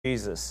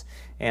Jesus,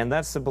 and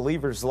that's the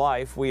believer's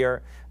life.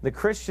 The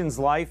Christian's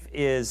life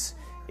is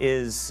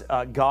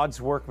God's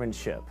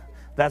workmanship.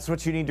 That's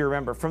what you need to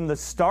remember from the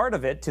start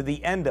of it to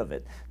the end of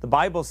it. The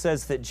Bible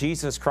says that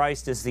Jesus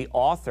Christ is the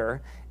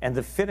author and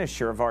the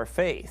finisher of our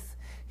faith.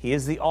 He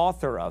is the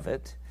author of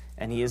it,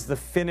 and He is the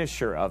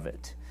finisher of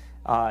it.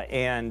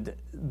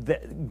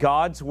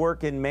 God's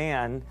work in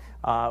man,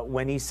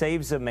 when He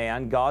saves a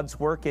man, God's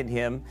work in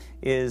him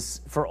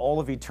is for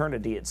all of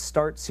eternity. It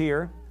starts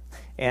here.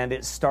 And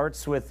it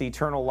starts with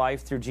eternal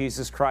life through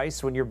Jesus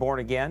Christ when you're born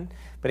again,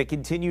 but it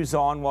continues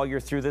on while you're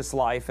through this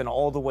life and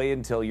all the way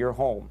until you're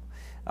home.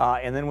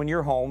 And then when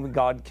you're home,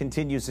 God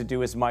continues to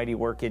do His mighty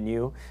work in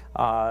you,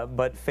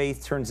 but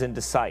faith turns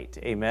into sight,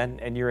 amen?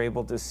 And you're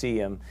able to see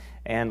Him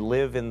and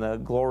live in the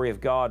glory of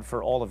God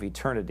for all of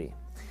eternity.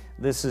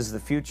 This is the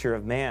future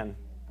of man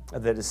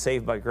that is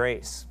saved by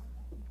grace.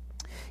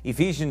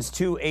 Ephesians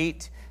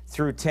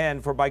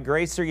 2:8-10, for by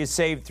grace are you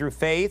saved through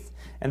faith,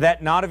 and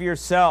that not of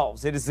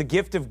yourselves. It is the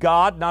gift of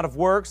God, not of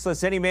works,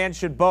 lest any man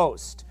should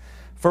boast.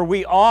 For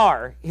we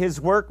are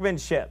His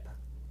workmanship,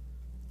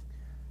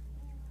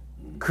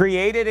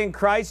 created in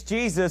Christ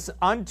Jesus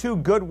unto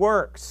good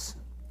works,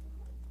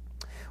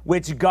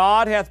 which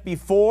God hath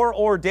before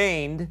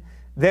ordained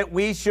that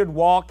we should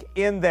walk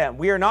in them.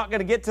 We are not going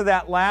to get to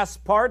that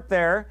last part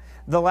there,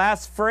 the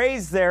last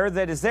phrase there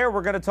that is there.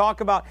 We're going to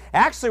talk about,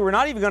 actually, we're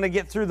not even going to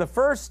get through the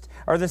first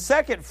or the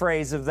second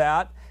phrase of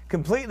that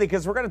completely,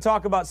 because we're going to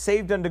talk about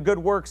saved unto good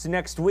works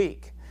next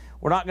week.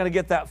 We're not going to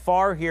get that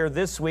far here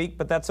this week,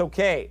 but that's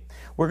okay.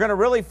 We're going to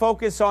really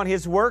focus on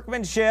His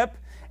workmanship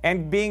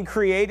and being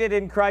created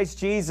in Christ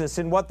Jesus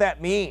and what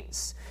that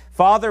means.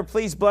 Father,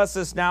 please bless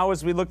us now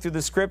as we look through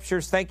the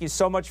Scriptures. Thank you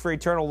so much for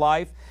eternal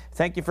life.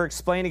 Thank you for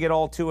explaining it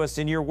all to us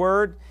in your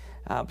word.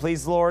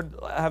 Please, Lord,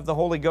 have the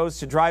Holy Ghost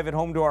to drive it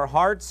home to our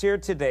hearts here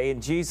today. In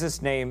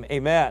Jesus' name,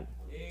 amen.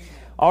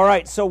 All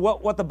right, so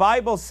what the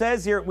Bible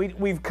says here,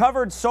 we've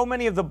covered so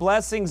many of the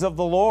blessings of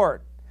the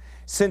Lord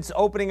since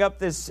opening up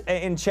this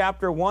in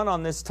chapter 1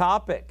 on this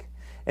topic.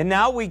 And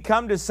now we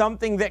come to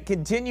something that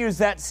continues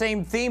that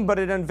same theme, but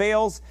it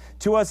unveils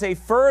to us a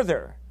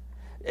further.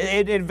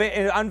 It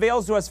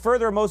unveils to us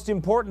further a most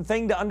important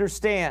thing to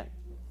understand,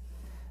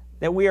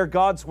 that we are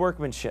God's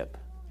workmanship.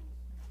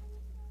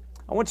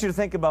 I want you to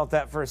think about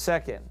that for a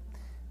second.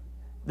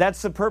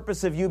 That's the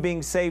purpose of you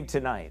being saved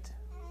tonight.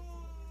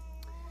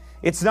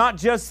 It's not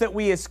just that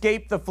we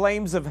escape the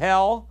flames of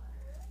hell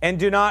and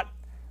do not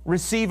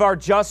receive our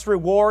just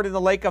reward in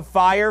the lake of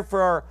fire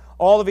for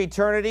all of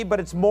eternity, but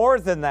it's more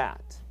than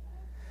that.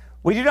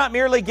 We do not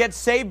merely get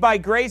saved by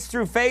grace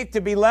through faith to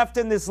be left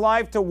in this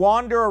life to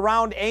wander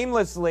around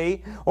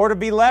aimlessly or to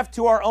be left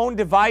to our own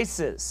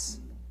devices.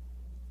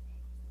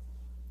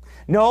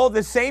 No,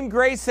 the same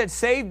grace that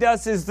saved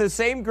us is the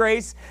same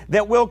grace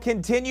that will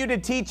continue to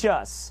teach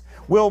us,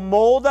 will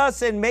mold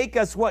us and make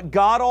us what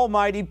God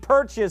Almighty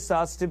purchased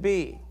us to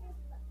be.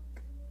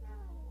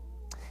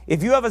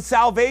 If you have a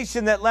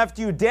salvation that left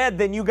you dead,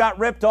 then you got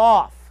ripped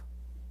off.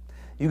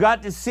 You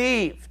got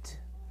deceived.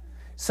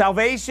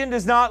 Salvation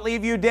does not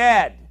leave you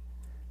dead.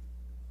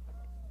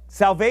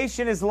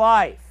 Salvation is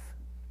life.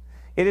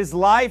 It is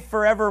life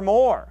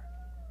forevermore.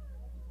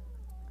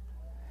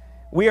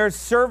 We are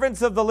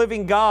servants of the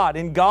living God,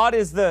 and God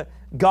is the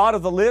God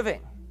of the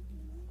living.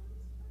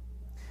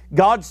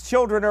 God's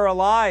children are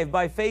alive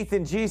by faith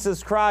in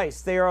Jesus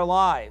Christ. They are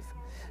alive.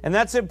 And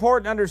that's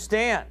important to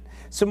understand.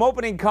 Some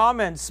opening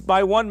comments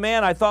by one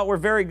man I thought were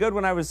very good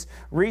when I was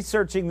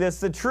researching this.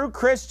 The true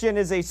Christian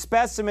is a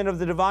specimen of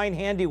the divine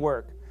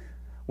handiwork.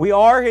 We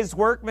are His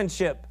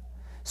workmanship.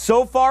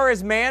 So far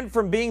as man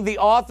from being the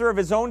author of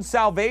his own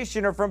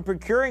salvation or from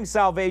procuring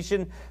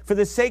salvation for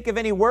the sake of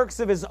any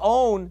works of his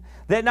own,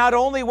 that not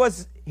only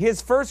was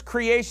his first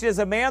creation as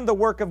a man the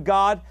work of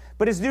God,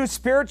 but his new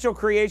spiritual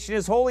creation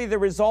is wholly the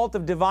result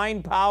of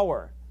divine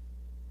power.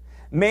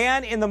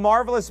 Man, in the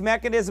marvelous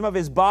mechanism of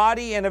his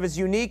body and of his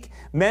unique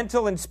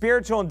mental and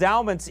spiritual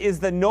endowments, is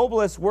the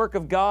noblest work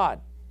of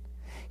God.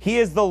 He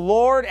is the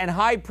Lord and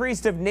high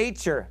priest of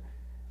nature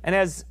and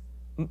has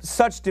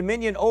such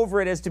dominion over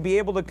it as to be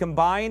able to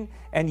combine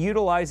and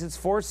utilize its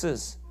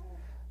forces.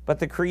 But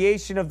the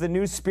creation of the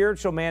new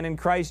spiritual man in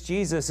Christ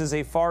Jesus is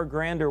a far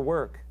grander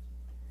work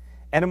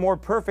and a more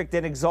perfect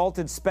and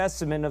exalted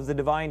specimen of the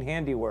divine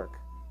handiwork.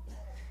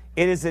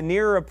 It is a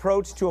nearer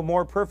approach to a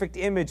more perfect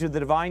image of the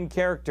divine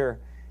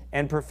character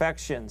and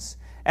perfections.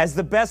 As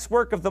the best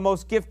work of the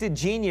most gifted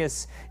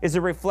genius is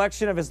a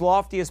reflection of his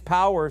loftiest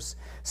powers,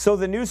 so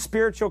the new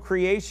spiritual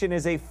creation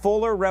is a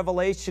fuller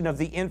revelation of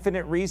the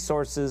infinite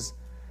resources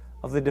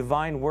of the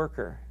divine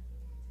worker.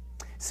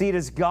 See, it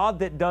is God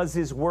that does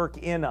His work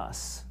in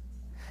us.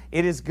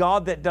 It is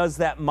God that does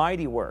that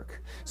mighty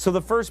work. So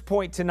the first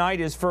point tonight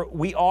is for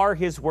we are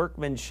His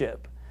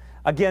workmanship.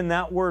 Again,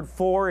 that word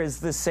for is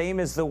the same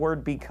as the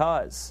word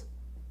because.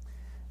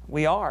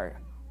 We are.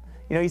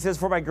 You know, he says,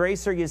 for by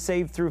grace are you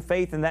saved through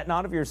faith, and that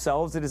not of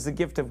yourselves, it is the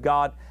gift of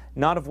God,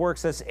 not of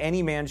works, lest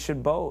any man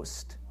should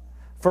boast.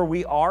 For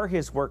we are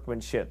His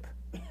workmanship.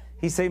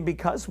 He's saying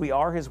because we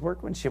are His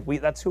workmanship,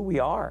 that's who we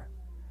are.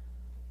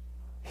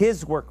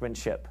 His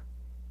workmanship.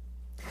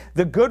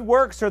 The good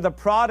works are the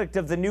product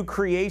of the new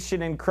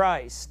creation in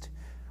Christ,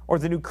 or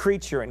the new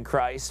creature in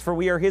Christ, for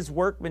we are His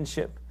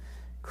workmanship,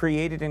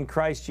 created in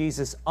Christ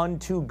Jesus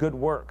unto good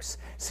works.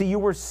 See, you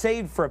were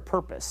saved for a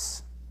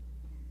purpose.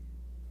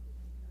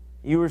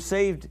 You were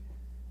saved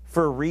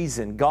for a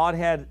reason. God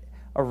had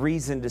a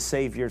reason to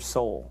save your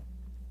soul.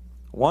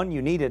 One,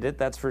 you needed it,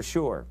 that's for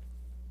sure.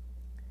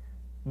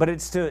 But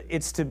it's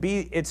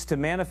to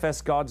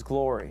manifest God's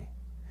glory.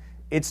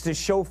 It's to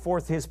show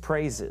forth His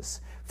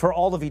praises for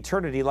all of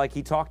eternity, like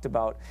he talked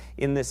about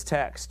in this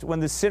text. When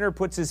the sinner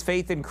puts his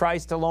faith in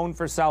Christ alone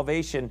for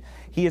salvation,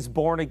 he is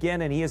born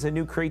again and he is a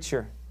new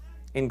creature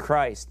in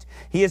Christ.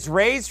 He is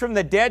raised from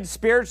the dead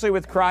spiritually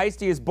with Christ.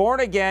 He is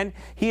born again.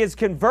 He is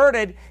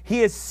converted.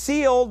 He is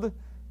sealed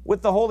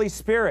with the Holy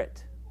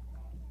Spirit.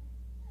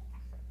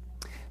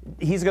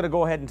 He's going to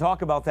go ahead and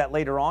talk about that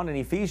later on in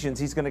Ephesians.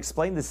 He's going to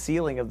explain the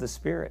sealing of the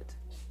Spirit.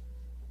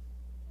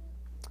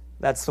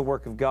 That's the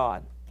work of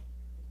God.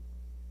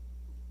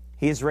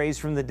 He is raised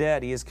from the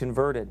dead. He is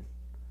converted.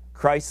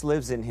 Christ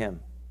lives in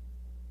him.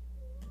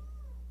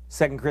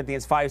 2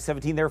 Corinthians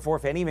 5:17, therefore,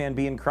 if any man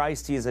be in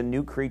Christ, he is a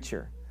new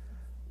creature.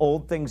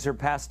 Old things are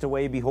passed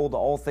away. Behold,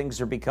 all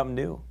things are become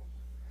new.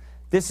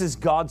 This is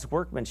God's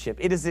workmanship.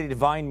 It is a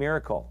divine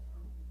miracle.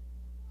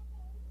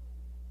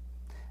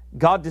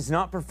 God does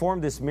not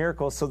perform this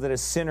miracle so that a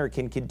sinner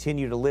can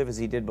continue to live as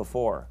he did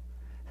before.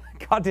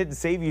 God didn't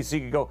save you so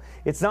you could go.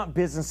 It's not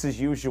business as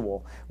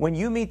usual. When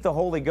you meet the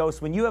Holy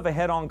Ghost, when you have a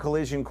head-on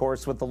collision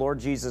course with the Lord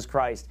Jesus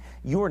Christ,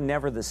 you are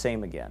never the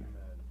same again.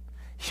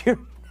 You're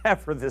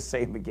never the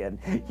same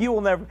again. You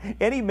will never.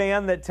 Any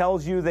man that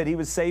tells you that he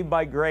was saved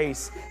by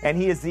grace and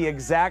he is the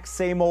exact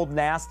same old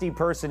nasty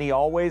person he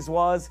always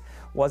was,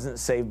 wasn't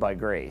saved by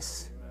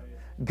grace.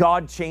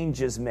 God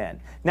changes men.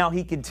 Now,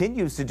 he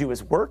continues to do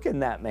his work in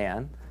that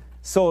man.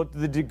 So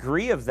the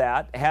degree of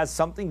that has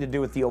something to do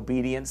with the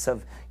obedience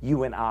of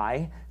you and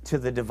I to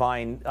the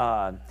divine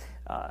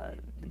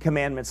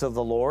commandments of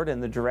the Lord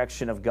and the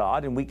direction of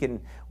God. And we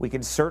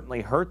can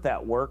certainly hurt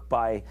that work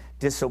by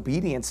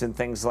disobedience and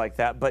things like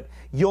that. But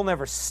you'll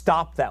never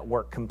stop that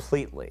work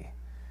completely.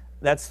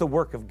 That's the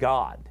work of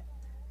God.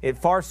 It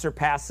far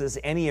surpasses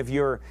any of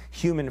your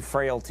human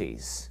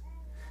frailties.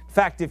 In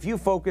fact, if you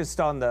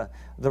focused on the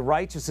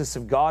righteousness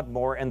of God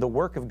more and the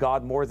work of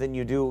God more than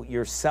you do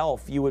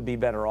yourself, you would be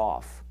better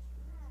off.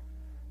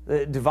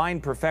 The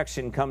divine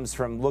perfection comes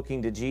from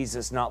looking to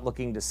Jesus, not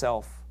looking to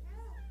self.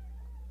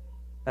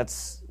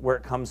 That's where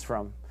it comes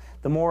from.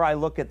 The more I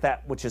look at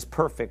that which is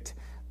perfect,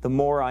 the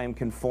more I am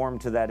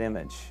conformed to that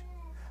image.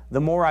 The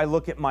more I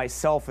look at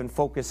myself and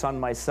focus on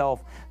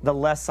myself, the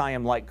less I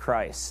am like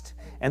Christ,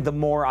 and the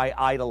more I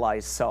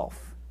idolize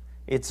self.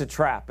 It's a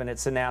trap, and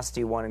it's a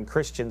nasty one, and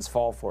Christians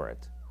fall for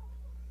it.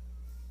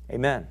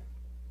 Amen.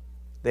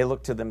 They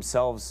look to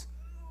themselves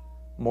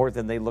more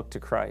than they look to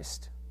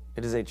Christ.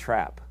 It is a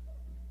trap.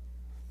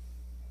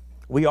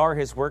 We are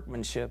his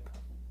workmanship.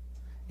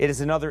 It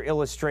is another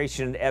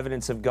illustration and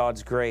evidence of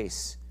God's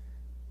grace.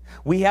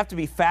 We have to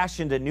be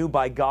fashioned anew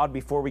by God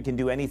before we can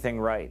do anything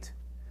right.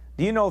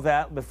 Do you know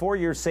that? Before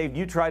you're saved,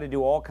 you try to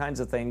do all kinds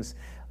of things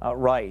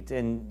right,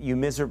 and you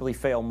miserably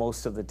fail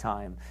most of the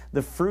time.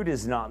 The fruit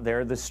is not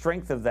there. The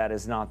strength of that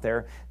is not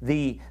there.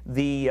 The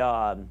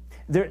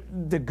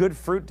good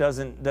fruit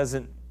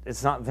doesn't.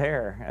 It's not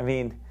there. I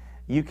mean,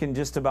 you can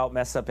just about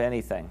mess up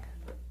anything,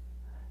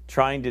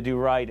 trying to do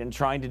right and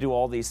trying to do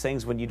all these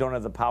things when you don't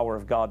have the power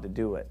of God to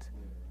do it.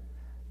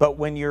 But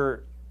when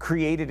you're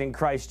created in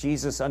Christ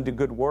Jesus unto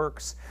good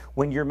works,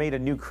 when you're made a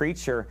new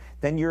creature,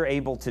 then you're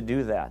able to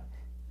do that.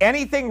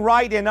 Anything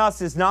right in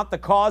us is not the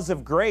cause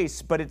of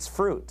grace, but it's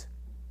fruit.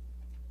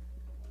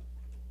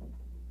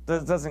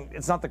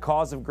 It's not the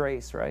cause of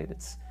grace, right?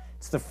 It's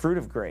the fruit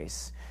of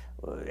grace.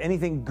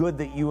 Anything good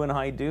that you and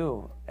I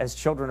do as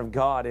children of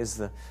God is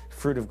the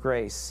fruit of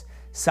grace.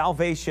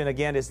 Salvation,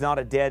 again, is not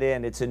a dead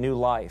end. It's a new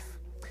life.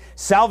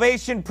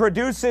 Salvation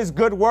produces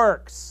good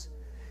works.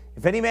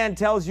 If any man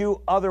tells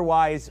you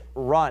otherwise,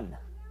 run.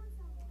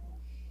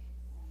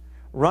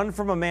 Run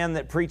from a man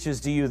that preaches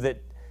to you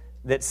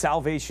that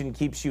salvation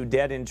keeps you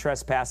dead in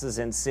trespasses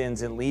and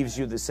sins and leaves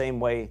you the same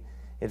way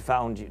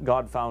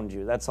God found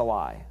you. That's a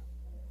lie.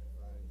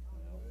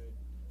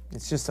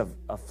 It's just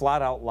a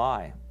flat-out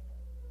lie.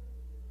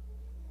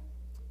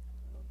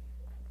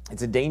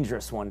 It's a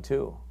dangerous one,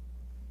 too,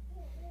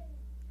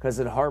 because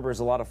it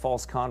harbors a lot of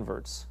false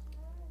converts.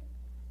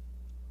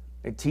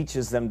 It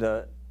teaches them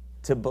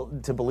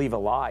to believe a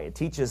lie. It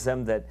teaches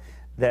them that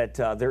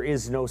there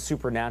is no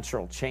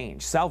supernatural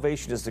change.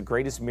 Salvation is the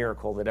greatest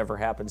miracle that ever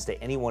happens to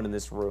anyone in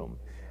this room,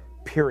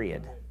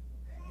 period.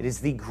 It is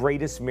the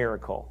greatest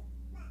miracle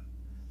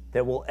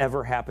that will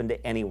ever happen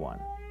to anyone.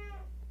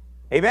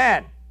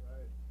 Amen.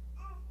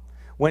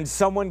 When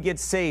someone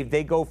gets saved,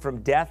 they go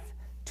from death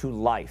to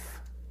life.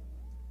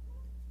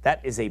 That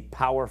is a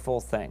powerful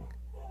thing.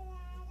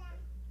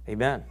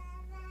 Amen.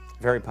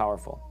 Very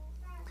powerful.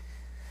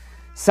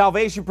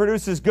 Salvation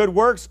produces good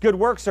works. Good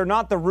works are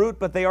not the root,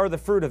 but they are the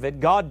fruit of it.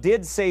 God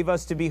did save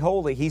us to be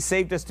holy. He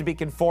saved us to be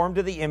conformed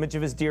to the image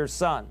of his dear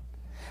Son.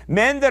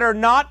 Men that are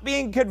not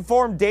being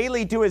conformed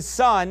daily to his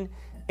Son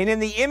and in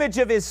the image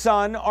of his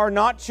Son are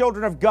not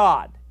children of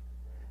God.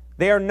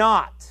 They are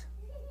not.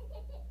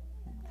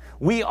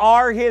 We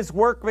are his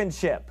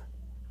workmanship.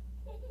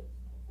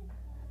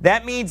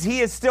 That means he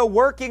is still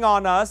working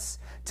on us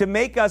to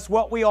make us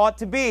what we ought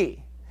to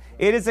be.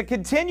 It is a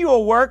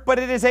continual work, but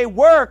it is a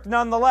work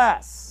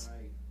nonetheless.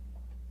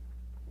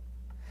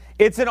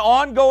 It's an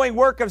ongoing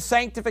work of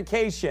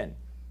sanctification.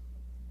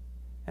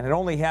 And it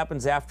only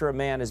happens after a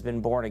man has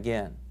been born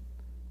again.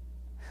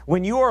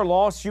 When you are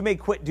lost, you may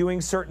quit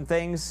doing certain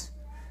things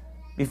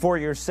before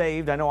you're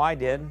saved. I know I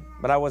did,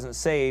 but I wasn't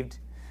saved.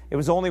 It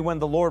was only when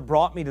the Lord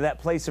brought me to that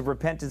place of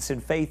repentance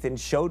and faith and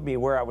showed me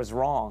where I was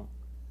wrong,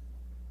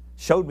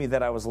 showed me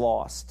that I was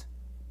lost,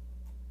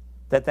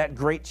 that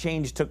great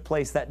change took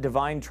place, that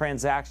divine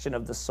transaction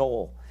of the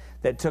soul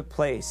that took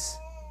place.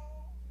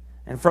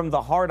 And from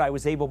the heart, I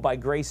was able by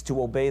grace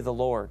to obey the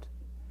Lord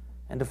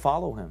and to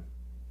follow him.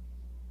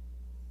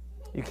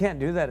 You can't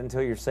do that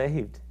until you're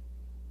saved.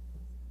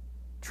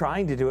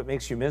 Trying to do it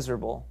makes you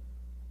miserable.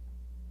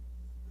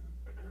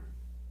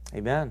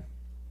 Amen.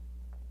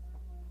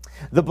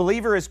 The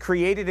believer is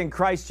created in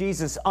Christ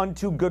Jesus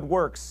unto good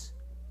works.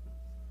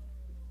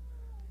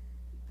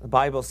 The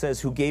Bible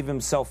says, who gave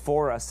himself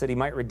for us that he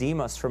might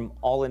redeem us from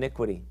all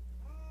iniquity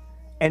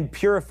and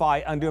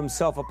purify unto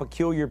himself a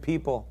peculiar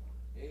people,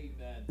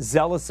 amen,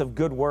 zealous of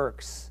good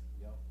works.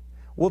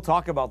 We'll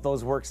talk about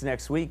those works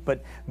next week,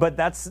 but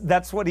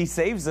that's what he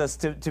saves us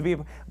to be.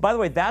 By the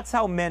way, that's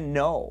how men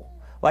know.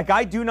 Like,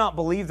 I do not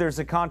believe there's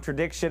a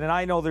contradiction, and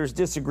I know there's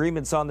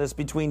disagreements on this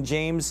between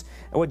James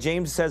and what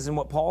James says and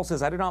what Paul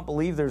says. I do not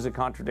believe there's a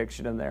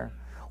contradiction in there.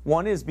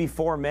 One is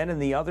before men and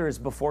the other is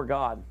before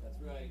God.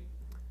 That's right.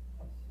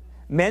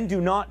 Men do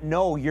not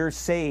know you're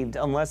saved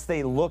unless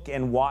they look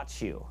and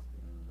watch you.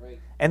 Right.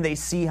 And they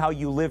see how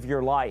you live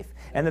your life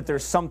and that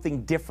there's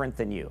something different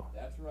than you.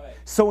 That's right.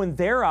 So in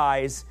their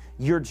eyes,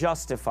 you're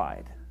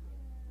justified.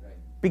 Right.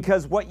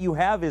 Because what you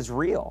have is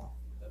real.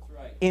 That's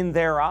right. In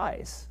their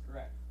eyes.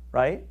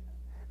 Right?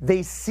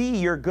 They see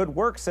your good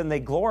works and they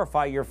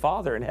glorify your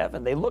Father in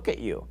heaven. They look at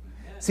you.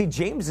 Amen. See,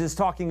 James is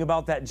talking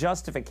about that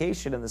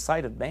justification in the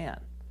sight of man.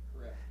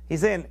 Correct.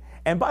 He's saying,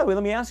 and by the way,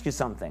 let me ask you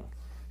something.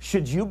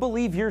 Should you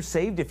believe you're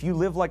saved if you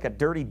live like a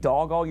dirty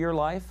dog all your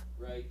life?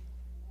 Right.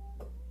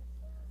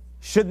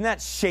 Shouldn't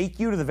that shake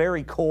you to the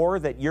very core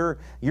that your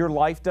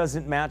life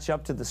doesn't match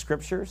up to the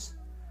Scriptures?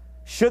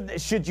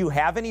 Should you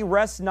have any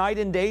rest night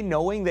and day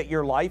knowing that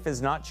your life is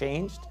not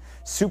changed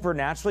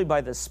supernaturally by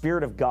the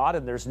Spirit of God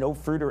and there's no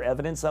fruit or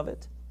evidence of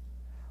it?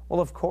 Well,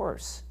 of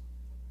course.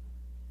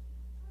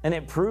 And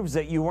it proves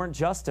that you weren't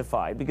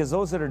justified, because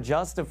those that are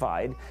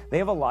justified, they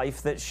have a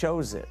life that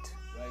shows it.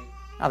 Right.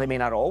 Now, they may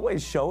not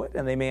always show it,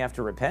 and they may have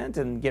to repent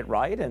and get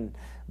right,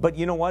 but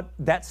you know what?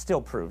 That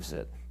still proves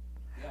it.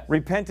 Yes.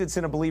 Repentance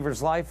in a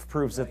believer's life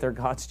proves that they're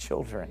God's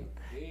children.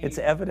 It's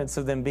evidence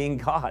of them being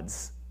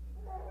God's.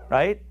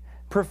 Right?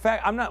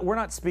 We're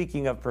not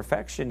speaking of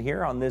perfection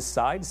here on this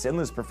side,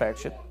 sinless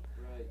perfection.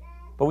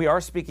 But we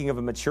are speaking of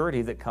a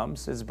maturity that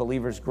comes as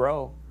believers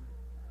grow,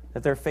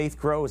 that their faith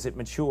grows, it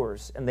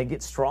matures, and they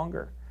get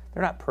stronger.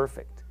 They're not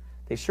perfect.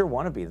 They sure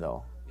want to be,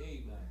 though.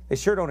 Amen. They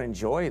sure don't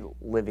enjoy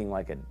living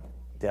like a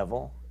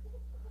devil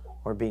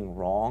or being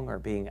wrong or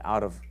being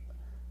out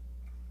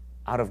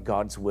of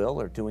God's will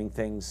or doing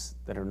things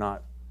that are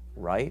not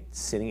right,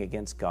 sinning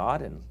against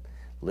God and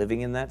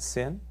living in that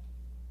sin.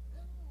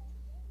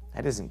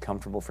 That isn't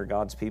comfortable for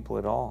God's people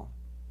at all.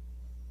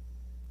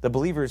 The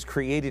believer is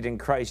created in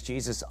Christ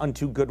Jesus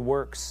unto good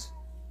works.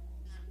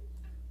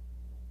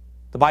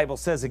 The Bible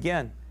says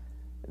again,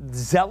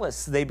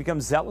 zealous, they become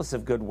zealous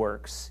of good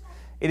works.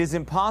 It is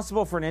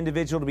impossible for an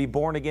individual to be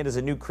born again as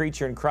a new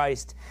creature in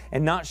Christ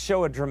and not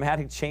show a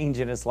dramatic change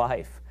in his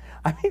life.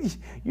 I mean,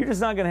 you're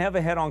just not going to have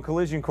a head-on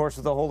collision course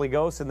with the Holy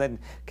Ghost and then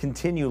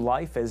continue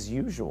life as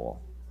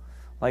usual.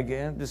 Like,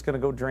 I'm just going to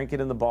go drink it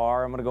in the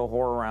bar. I'm going to go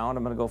whore around.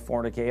 I'm going to go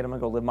fornicate. I'm going to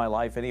go live my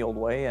life any old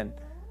way, and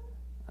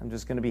I'm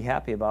just going to be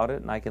happy about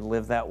it, and I can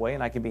live that way,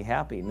 and I can be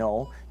happy.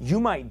 No, you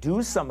might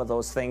do some of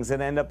those things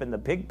and end up in the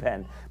pig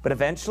pen, but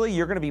eventually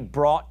you're going to be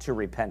brought to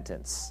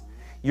repentance.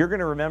 You're going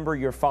to remember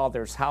your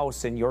Father's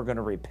house, and you're going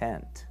to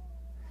repent,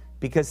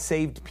 because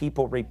saved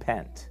people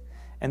repent,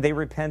 and they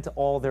repent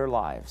all their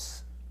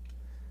lives.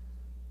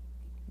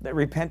 That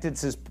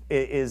repentance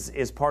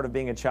is part of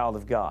being a child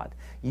of God.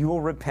 You will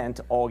repent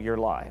all your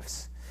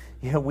lives.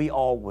 You know, we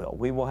all will.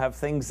 We will have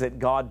things that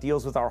God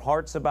deals with our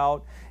hearts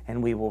about,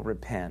 and we will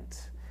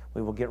repent.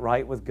 We will get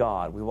right with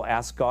God. We will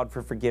ask God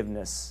for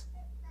forgiveness.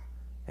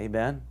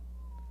 Amen?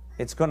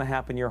 It's going to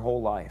happen your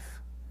whole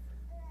life.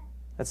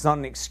 That's not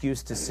an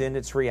excuse to sin.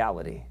 It's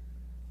reality.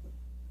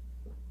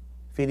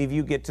 If any of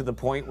you get to the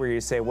point where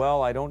you say,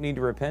 well, I don't need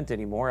to repent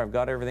anymore. I've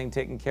got everything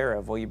taken care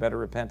of. Well, you better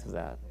repent of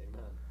that.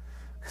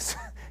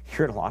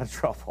 You're in a lot of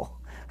trouble,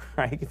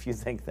 right, if you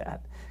think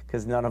that.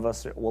 Because none of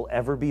us will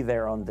ever be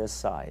there on this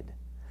side.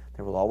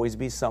 There will always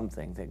be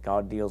something that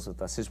God deals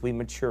with us as we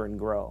mature and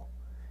grow.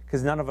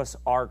 Because none of us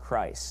are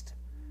Christ.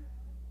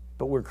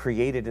 But we're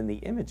created in the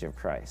image of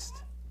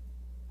Christ.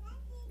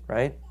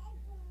 right?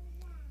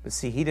 But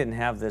see, he didn't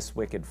have this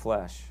wicked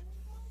flesh.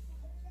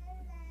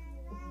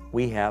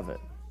 We have it.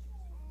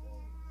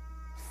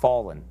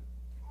 Fallen.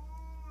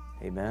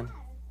 Amen?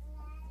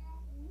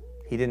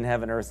 He didn't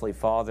have an earthly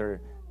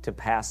father to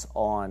pass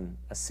on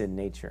a sin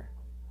nature.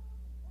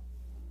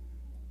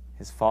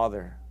 His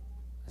Father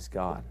is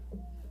God.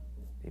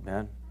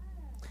 Amen?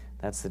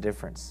 That's the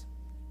difference.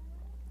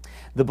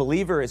 The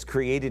believer is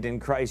created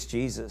in Christ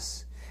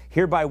Jesus.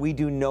 Hereby we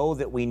do know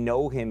that we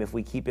know him if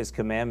we keep his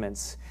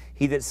commandments.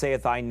 He that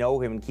saith, I know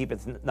him, and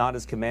keepeth not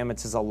his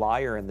commandments is a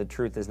liar, and the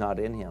truth is not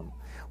in him.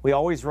 We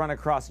always run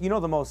across,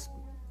 the most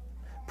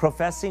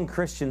professing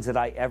Christians that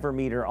I ever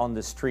meet are on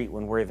the street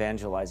when we're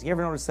evangelizing. You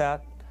ever notice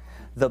that?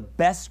 The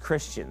best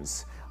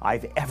Christians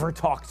I've ever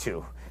talked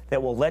to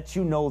that will let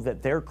you know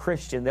that they're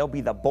Christian, they'll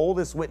be the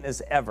boldest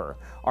witness ever,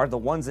 are the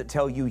ones that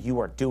tell you you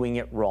are doing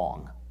it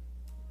wrong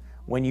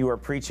when you are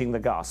preaching the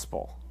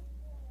gospel.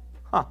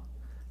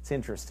 It's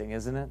interesting,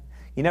 isn't it?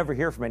 You never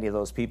hear from any of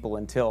those people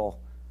until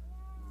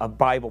a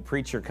Bible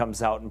preacher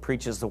comes out and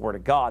preaches the Word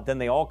of God. Then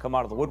they all come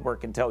out of the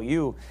woodwork and tell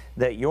you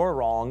that you're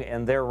wrong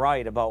and they're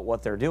right about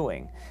what they're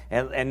doing.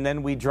 And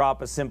then we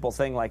drop a simple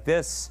thing like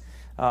this.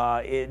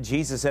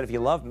 Jesus said, if you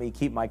love me,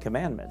 keep my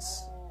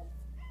commandments.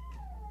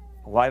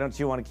 Why don't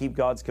you want to keep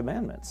God's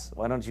commandments?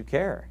 Why don't you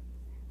care?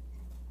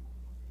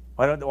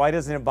 Why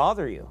doesn't it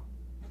bother you?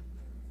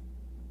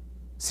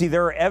 See,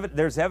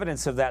 there's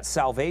evidence of that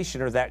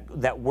salvation, or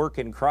that work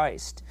in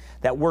Christ,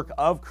 that work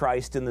of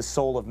Christ in the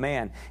soul of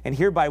man. And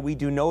hereby we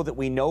do know that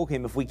we know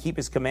him if we keep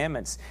his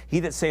commandments. He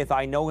that saith,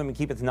 I know him, and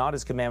keepeth not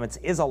his commandments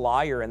is a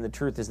liar, and the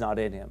truth is not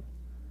in him.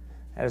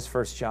 That is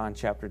 1 John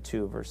chapter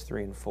 2, verse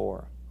 3 and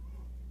 4.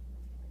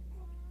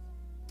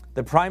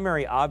 The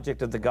primary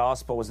object of the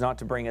gospel was not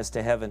to bring us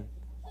to heaven.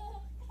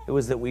 It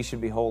was that we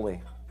should be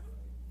holy.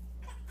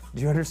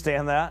 Do you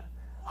understand that?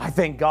 I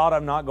thank God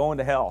I'm not going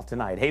to hell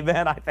tonight.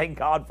 Amen. I thank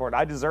God for it.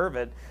 I deserve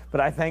it, but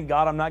I thank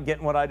God I'm not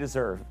getting what I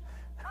deserve.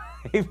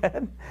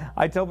 Amen.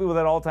 I tell people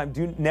that all the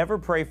time. Never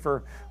pray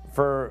for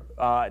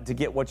to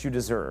get what you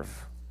deserve.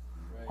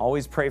 Right.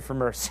 Always pray for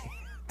mercy.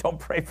 Don't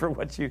pray for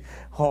what you.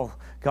 Oh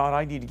God,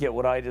 I need to get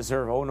what I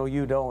deserve. Oh no,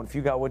 you don't. If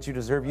you got what you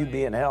deserve, you'd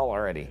be in hell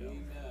already.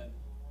 Amen.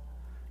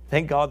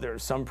 Thank God there are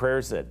some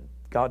prayers that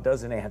God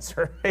doesn't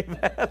answer.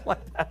 Amen.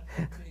 Like that.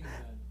 Amen.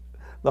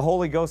 The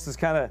Holy Ghost is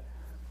kind of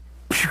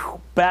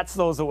bats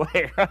those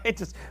away, right?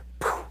 Just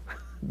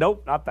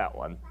nope, not that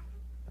one.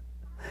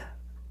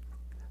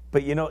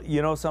 But you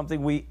know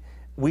something,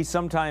 we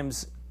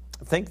sometimes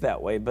think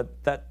that way,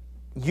 but that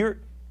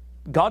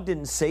God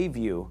didn't save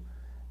you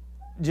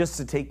just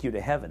to take you to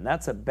heaven.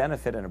 That's a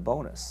benefit and a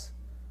bonus.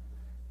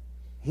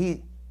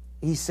 He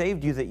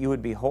saved you that you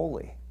would be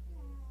holy.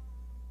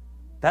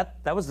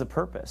 That was the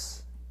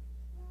purpose.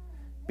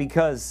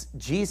 Because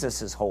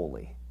Jesus is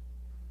holy.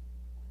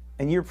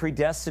 And you're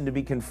predestined to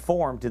be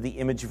conformed to the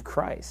image of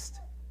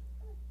Christ.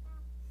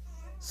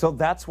 So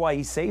that's why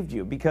he saved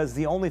you, because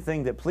the only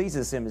thing that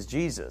pleases him is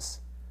Jesus.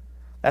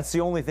 That's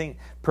the only thing.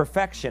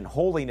 Perfection,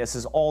 holiness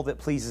is all that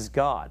pleases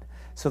God.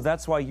 So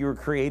that's why you were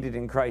created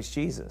in Christ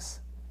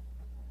Jesus,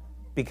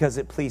 because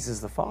it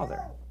pleases the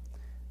Father.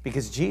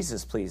 Because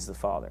Jesus pleased the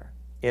Father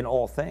in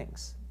all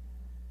things.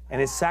 And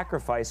his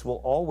sacrifice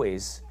will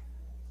always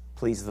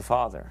please the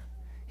Father.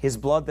 His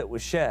blood that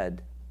was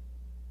shed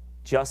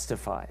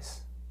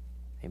justifies.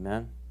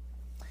 Amen.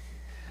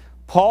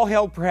 Paul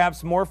held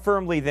perhaps more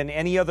firmly than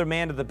any other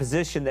man to the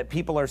position that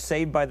people are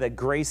saved by the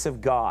grace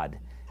of God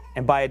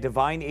and by a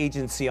divine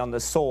agency on the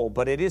soul.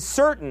 But it is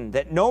certain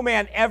that no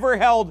man ever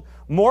held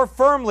more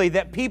firmly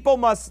that people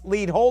must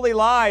lead holy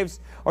lives,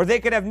 or they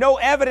could have no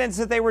evidence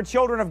that they were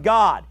children of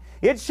God.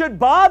 It should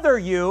bother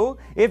you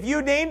if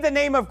you name the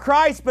name of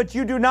Christ, but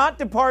you do not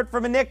depart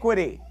from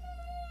iniquity.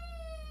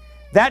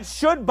 That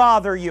should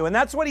bother you. And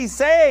that's what he's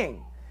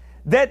saying.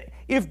 That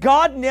if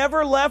God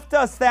never left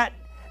us that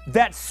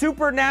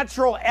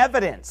supernatural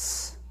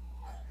evidence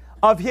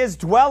of his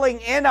dwelling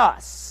in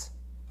us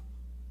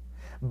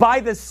by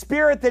the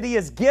Spirit that he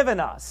has given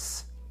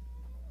us,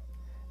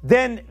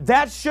 then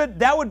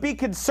that would be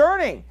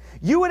concerning.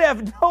 You would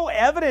have no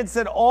evidence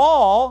at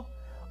all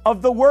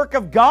of the work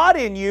of God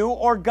in you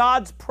or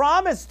God's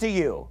promise to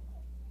you.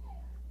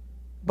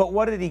 But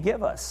what did he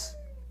give us?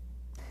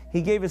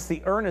 He gave us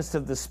the earnest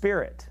of the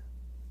Spirit.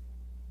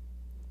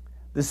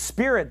 The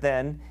Spirit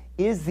then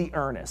is the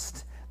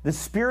earnest. The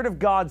Spirit of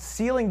God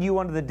sealing you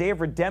unto the day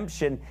of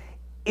redemption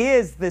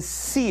is the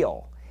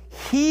seal.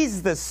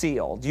 He's the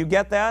seal. Do you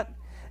get that?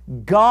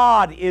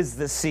 God is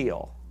the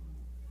seal.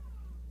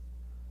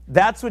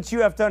 That's what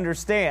you have to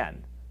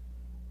understand.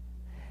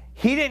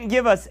 He didn't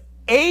give us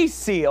a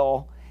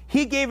seal.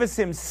 He gave us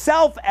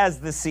himself as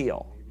the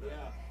seal.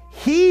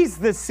 He's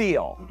the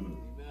seal.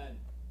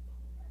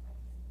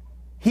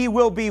 He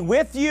will be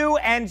with you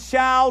and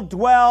shall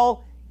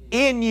dwell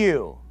in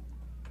you.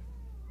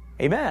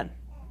 Amen.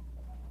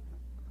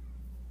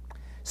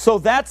 So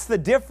that's the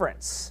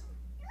difference.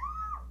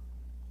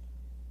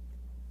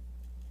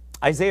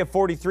 Isaiah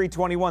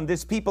 43:21,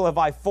 this people have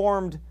I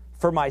formed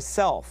for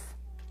myself.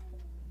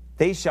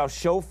 They shall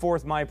show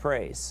forth my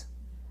praise.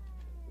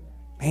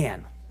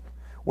 Man,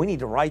 we need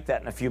to write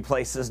that in a few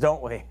places,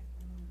 don't we?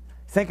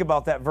 Think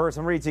about that verse.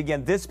 I'm reading it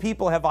again. This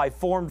people have I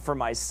formed for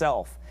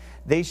myself.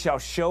 They shall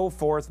show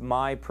forth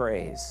my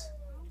praise.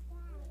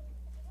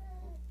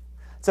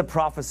 It's a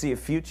prophecy of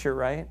future,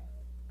 right?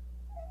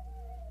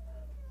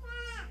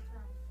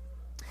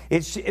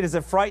 It is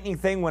a frightening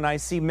thing when I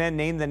see men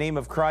name the name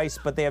of Christ,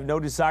 but they have no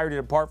desire to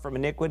depart from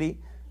iniquity,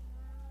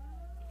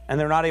 and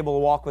they're not able to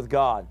walk with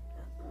God.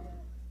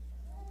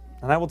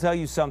 And I will tell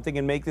you something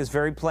and make this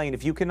very plain.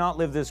 If you cannot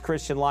live this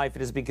Christian life,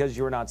 it is because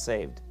you are not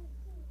saved.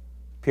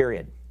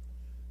 Period.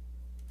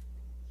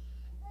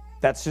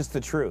 That's just the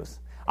truth.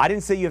 I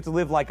didn't say you have to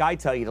live like I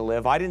tell you to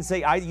live. I didn't say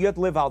you have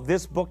to live how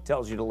this book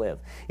tells you to live.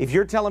 If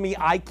you're telling me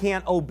I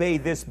can't obey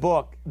this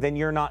book, then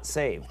you're not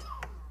saved.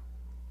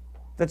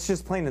 That's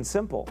just plain and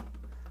simple.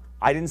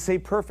 I didn't say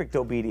perfect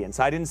obedience.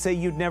 I didn't say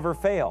you'd never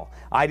fail.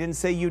 I didn't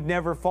say you'd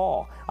never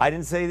fall. I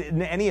didn't say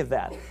any of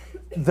that.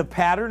 The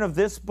pattern of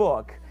this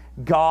book,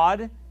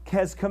 God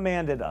has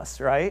commanded us,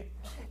 right?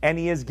 And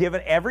He has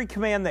given every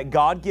command that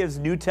God gives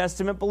New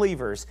Testament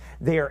believers,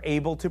 they are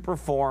able to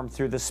perform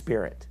through the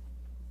Spirit.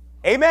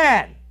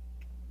 Amen.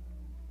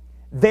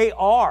 They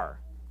are.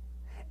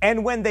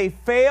 And when they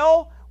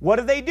fail,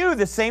 what do?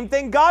 The same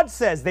thing God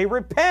says. They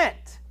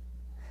repent.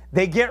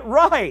 They get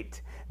right.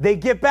 They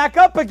get back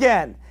up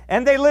again.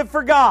 And they live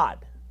for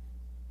God.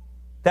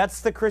 That's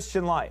the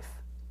Christian life.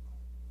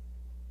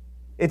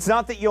 It's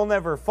not that you'll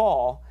never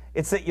fall.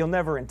 It's that you'll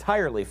never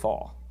entirely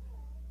fall.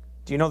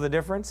 Do you know the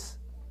difference?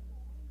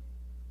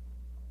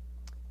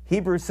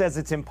 Hebrews says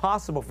it's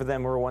impossible for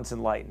them who were once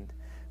enlightened,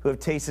 who have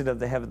tasted of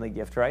the heavenly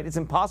gift, right? It's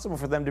impossible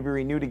for them to be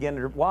renewed again.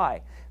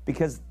 Why?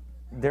 Because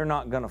they're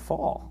not going to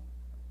fall.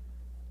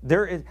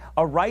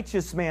 A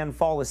righteous man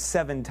falleth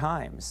 7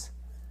 times.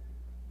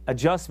 A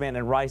just man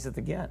and riseth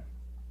again.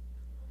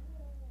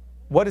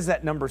 What is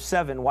that number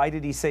 7? Why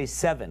did He say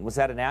 7? Was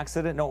that an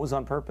accident? No, it was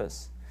on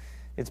purpose.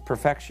 It's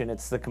perfection.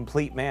 It's the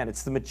complete man.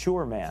 It's the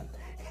mature man.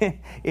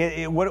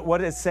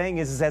 What it's saying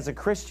is as a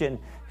Christian,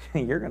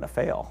 you're going to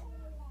fail.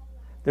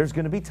 There's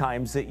going to be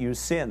times that you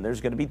sin.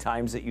 There's going to be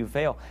times that you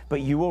fail.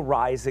 But you will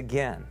rise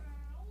again.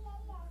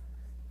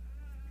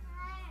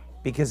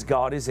 Because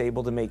God is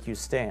able to make you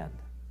stand.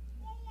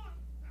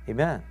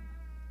 Amen.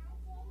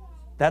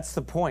 That's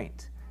the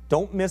point.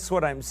 Don't miss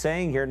what I'm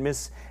saying here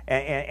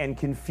and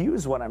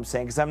confuse what I'm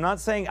saying. Because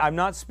I'm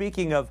not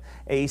speaking of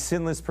a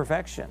sinless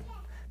perfection.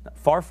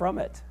 Far from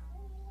it.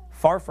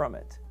 Far from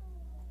it.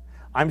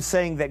 I'm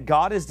saying that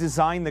God has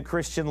designed the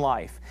Christian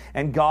life,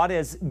 and God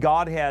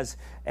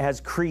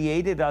has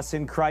created us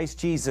in Christ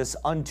Jesus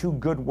unto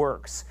good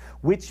works,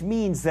 which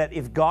means that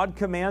if God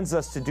commands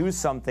us to do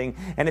something,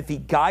 and if He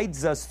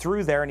guides us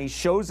through there, and He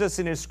shows us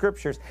in His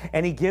scriptures,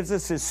 and He gives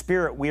us His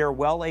Spirit, we are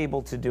well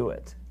able to do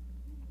it.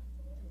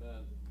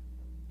 Amen.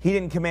 He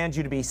didn't command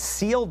you to be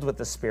sealed with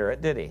the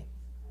Spirit, did He?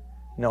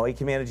 No, He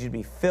commanded you to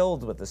be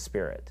filled with the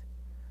Spirit.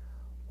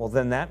 Well,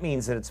 then that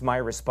means that it's my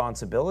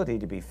responsibility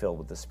to be filled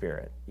with the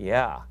Spirit.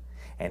 Yeah.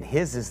 And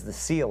His is the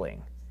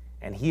sealing.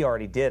 And He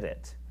already did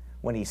it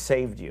when He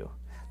saved you.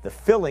 The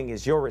filling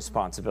is your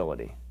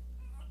responsibility.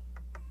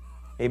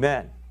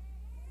 Amen.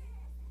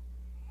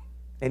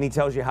 And He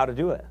tells you how to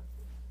do it.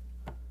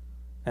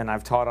 And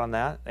I've taught on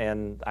that.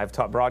 And I've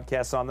taught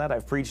broadcasts on that.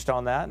 I've preached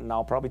on that. And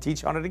I'll probably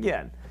teach on it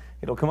again.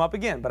 It'll come up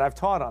again. But I've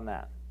taught on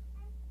that.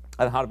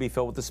 On how to be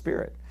filled with the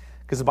Spirit.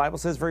 Because the Bible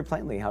says very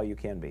plainly how you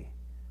can be.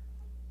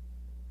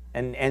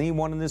 And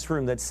anyone in this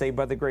room that's saved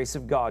by the grace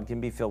of God can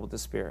be filled with the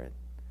Spirit.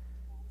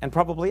 And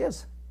probably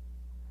is.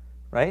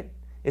 Right?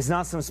 It's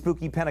not some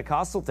spooky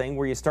Pentecostal thing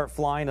where you start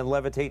flying and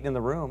levitating in the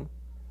room.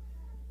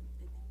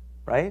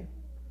 Right?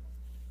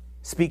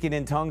 Speaking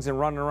in tongues and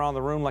running around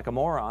the room like a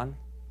moron.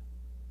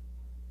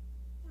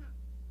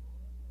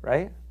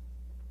 Right?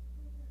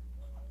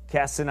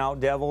 Casting out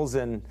devils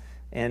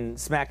and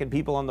smacking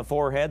people on the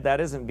forehead. That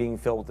isn't being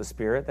filled with the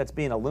Spirit. That's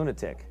being a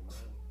lunatic.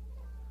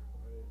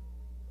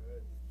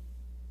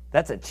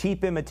 That's a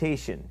cheap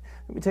imitation.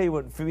 Let me tell you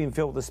what being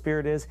filled with the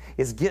Spirit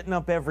is getting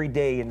up every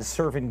day and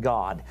serving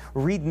God,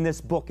 reading this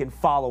book and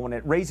following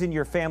it, raising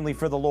your family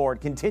for the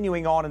Lord,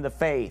 continuing on in the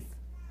faith.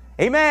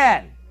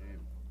 Amen.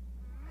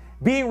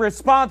 Being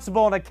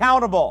responsible and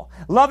accountable,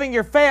 loving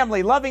your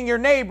family, loving your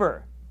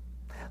neighbor,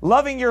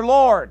 loving your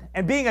Lord,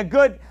 and being a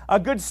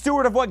good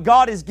steward of what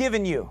God has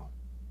given you.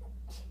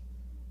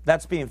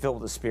 That's being filled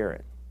with the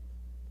Spirit.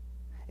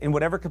 In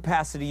whatever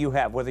capacity you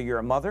have, whether you're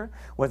a mother,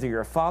 whether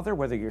you're a father,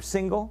 whether you're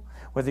single,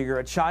 whether you're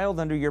a child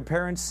under your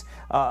parents'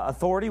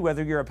 authority,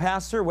 whether you're a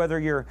pastor, whether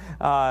you're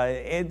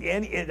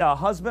a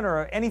husband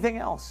or anything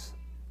else.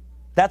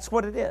 That's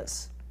what it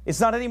is. It's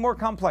not any more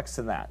complex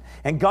than that.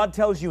 And God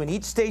tells you in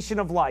each station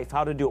of life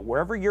how to do it.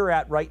 Wherever you're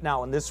at right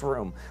now in this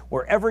room,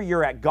 wherever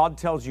you're at, God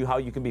tells you how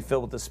you can be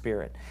filled with the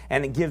Spirit.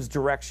 And it gives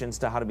directions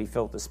to how to be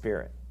filled with the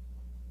Spirit.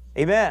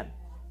 Amen.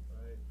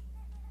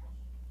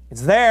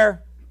 It's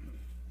there.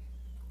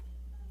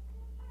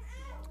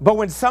 But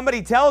when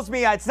somebody tells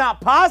me it's not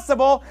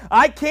possible,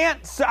 I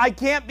can't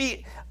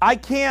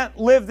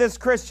live this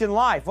Christian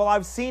life. Well,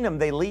 I've seen them,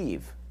 they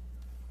leave.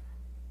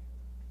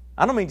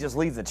 I don't mean just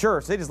leave the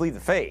church. They just leave the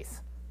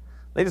faith.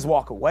 They just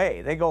walk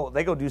away. They go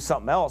do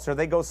something else, or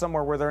they go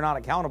somewhere where they're not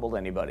accountable to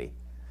anybody.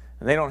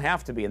 And they don't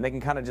have to be, and they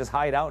can kind of just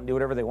hide out and do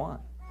whatever they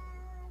want.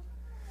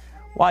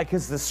 Why?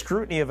 Because the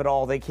scrutiny of it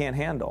all they can't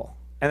handle.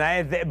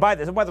 And by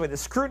the way, the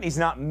scrutiny is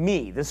not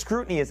me. The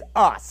scrutiny is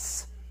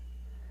us.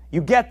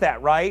 You get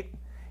that, right?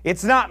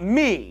 It's not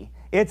me.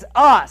 It's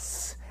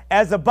us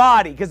as a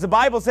body. Because the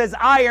Bible says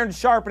iron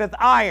sharpeneth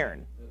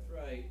iron. That's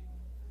right.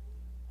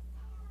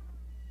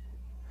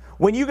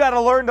 When you got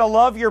to learn to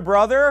love your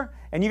brother,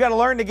 and you got to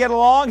learn to get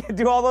along and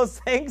do all those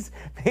things,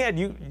 man,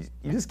 you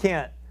just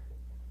can't.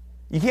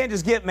 You can't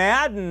just get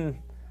mad and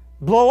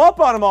blow up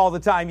on them all the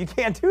time. You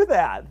can't do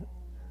that.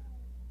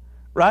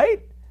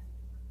 Right?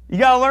 You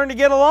got to learn to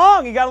get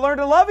along. You got to learn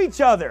to love each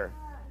other.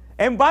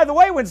 And by the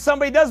way, when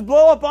somebody does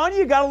blow up on you,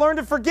 you got to learn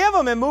to forgive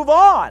them and move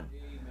on.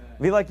 Amen.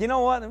 Be like, you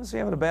know what? I must be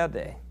having a bad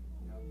day.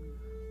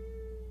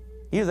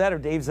 Either that or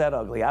Dave's that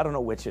ugly. I don't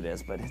know which it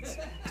is, but it's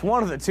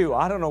one of the two.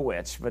 I don't know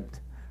which. But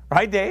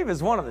right, Dave?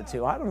 It's one of the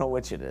two. I don't know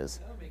which it is.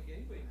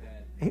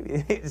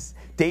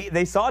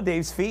 They saw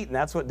Dave's feet, and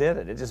that's what did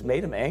it. It just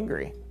made him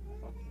angry.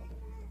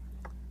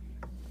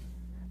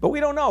 But we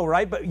don't know,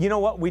 right? But you know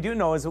what we do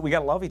know is that we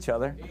got to love each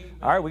other.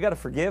 All right, we got to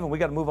forgive, and we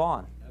got to move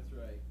on. That's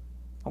right.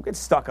 Don't get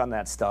stuck on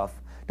that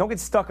stuff. Don't get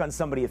stuck on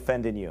somebody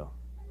offending you.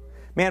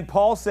 Man,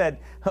 Paul said,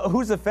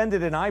 who's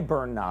offended and I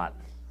burn not?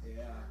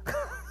 Yeah.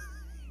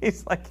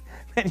 He's like,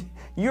 man,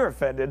 you're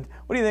offended.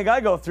 What do you think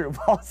I go through,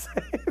 Paul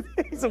said?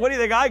 He said, what do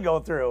you think I go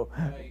through?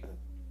 Right.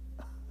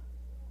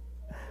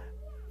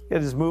 You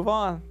gotta just move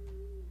on,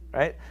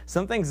 right?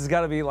 Some things has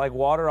got to be like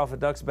water off a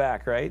duck's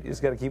back, right? You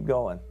just got to keep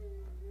going.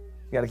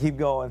 You got to keep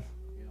going.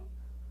 Yeah.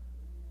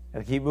 Got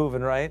to keep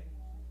moving, right?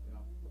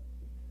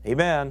 Yeah.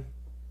 Amen.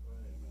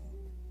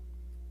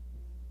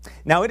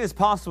 Now, it is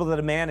possible that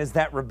a man is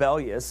that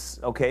rebellious,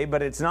 okay,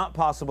 but it's not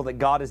possible that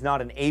God has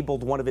not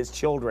enabled one of his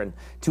children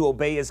to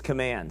obey his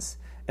commands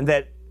and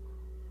that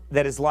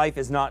his life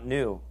is not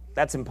new.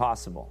 That's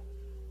impossible.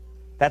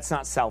 That's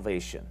not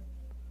salvation.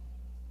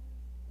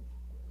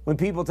 When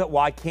people tell,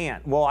 well, I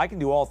can't. Well, I can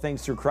do all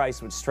things through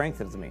Christ, which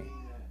strengthens me.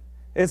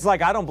 It's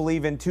like I don't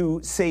believe in two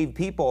saved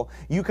people.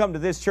 You come to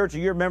this church, or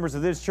you're members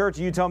of this church,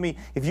 and you tell me,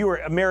 if you were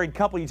a married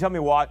couple, you tell me,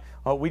 what?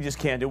 Oh, we just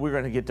can't do it. We're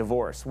going to get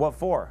divorced. What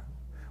for?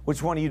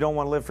 Which one of you don't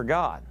want to live for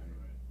God?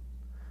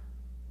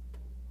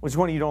 Which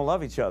one of you don't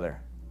love each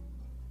other?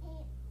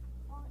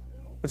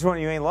 Which one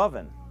of you ain't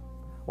loving?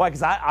 Why?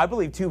 Because I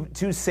believe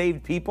two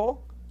saved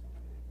people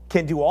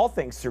can do all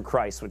things through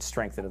Christ, which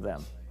strengtheneth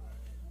them.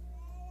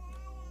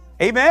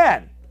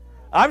 Amen.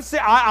 I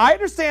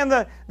understand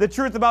the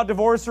truth about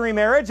divorce and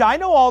remarriage. I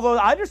know all those.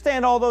 I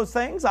understand all those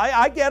things.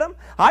 I get them.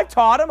 I've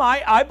taught them.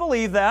 I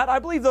believe that. I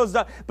believe those.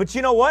 But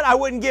you know what? I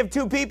wouldn't give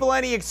two people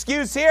any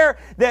excuse here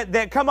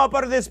that come up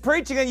under this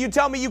preaching and you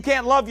tell me you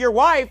can't love your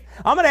wife.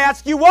 I'm going to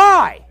ask you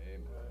why.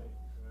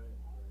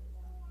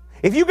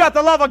 If you got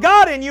the love of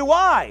God in you,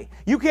 why?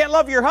 You can't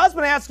love your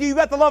husband. I ask you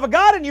got the love of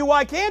God in you,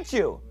 why can't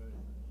you?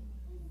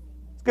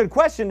 It's a good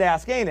question to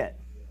ask, ain't it?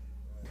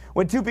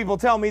 When two people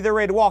tell me they're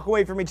ready to walk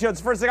away from each other, it's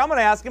the first thing I'm going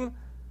to ask them,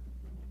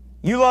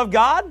 you love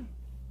God?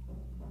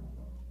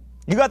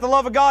 You got the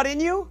love of God in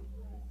you?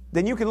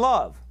 Then you can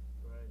love.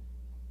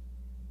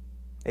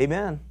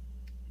 Amen.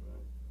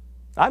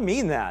 I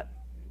mean that.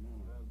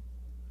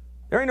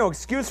 There ain't no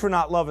excuse for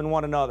not loving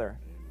one another.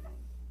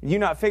 You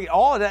not figure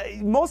all of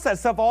that. Most of that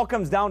stuff all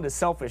comes down to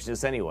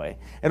selfishness anyway.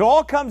 It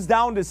all comes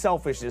down to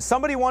selfishness.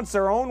 Somebody wants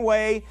their own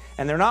way,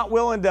 and they're not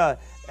willing to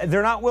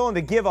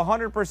give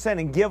 100%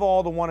 and give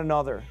all to one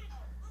another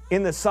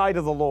in the sight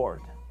of the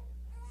Lord.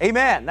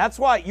 Amen. That's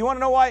why. You want to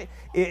know why?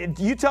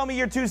 You tell me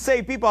you're two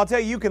saved people, I'll tell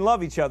you can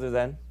love each other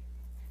then.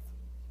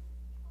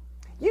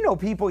 You know,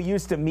 people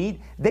used to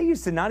meet. They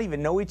used to not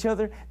even know each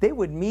other. They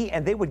would meet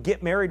and they would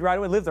get married right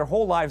away, live their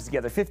whole lives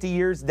together, 50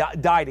 years,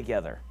 die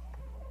together.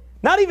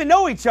 Not even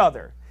know each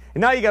other.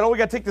 And now we got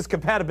to take this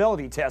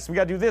compatibility test. We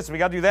got to do this, we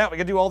got to do that, we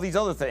got to do all these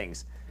other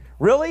things.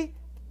 Really?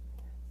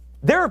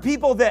 There are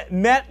people that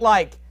met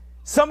like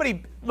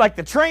somebody, like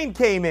the train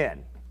came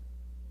in.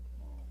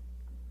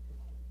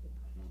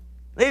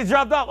 They just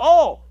dropped off.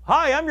 Oh,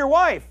 hi, I'm your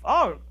wife.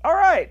 Oh, all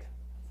right.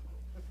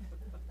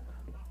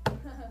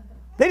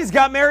 They just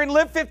got married and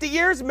lived 50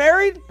 years,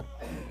 married.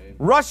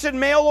 Russian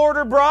mail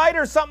order bride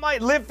or something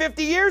like lived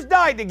 50 years,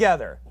 died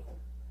together.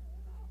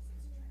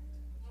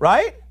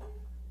 Right?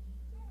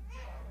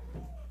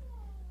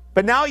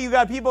 But now you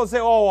got people that say,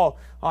 oh, well,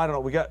 I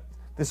don't know,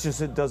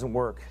 it doesn't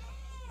work.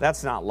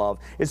 That's not love.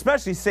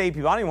 Especially saved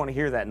people. I don't even want to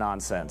hear that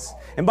nonsense.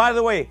 And by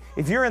the way,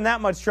 if you're in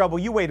that much trouble,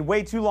 you waited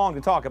way too long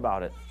to talk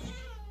about it.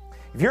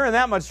 If you're in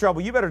that much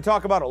trouble, you better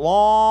talk about it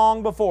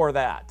long before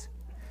that.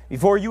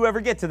 Before you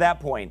ever get to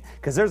that point.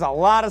 Because there's a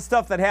lot of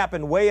stuff that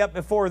happened way up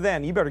before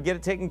then. You better get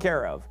it taken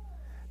care of.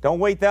 Don't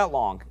wait that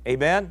long.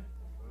 Amen?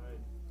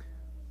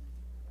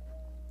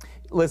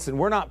 Listen,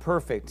 we're not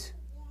perfect.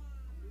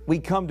 We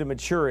come to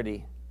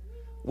maturity.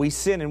 We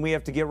sin and we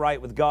have to get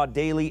right with God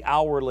daily,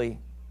 hourly,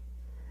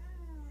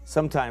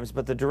 sometimes.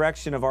 But the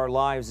direction of our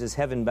lives is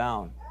heaven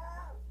bound.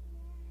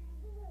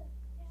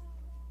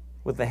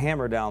 with the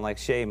hammer down, like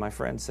Shay, my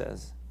friend,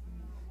 says.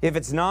 If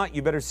it's not,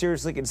 you better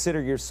seriously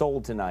consider your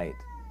soul tonight,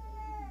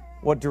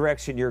 what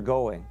direction you're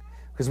going.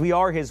 Because we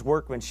are His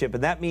workmanship,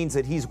 and that means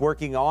that He's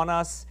working on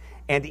us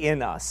and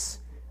in us.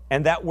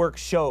 And that work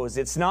shows.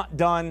 It's not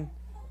done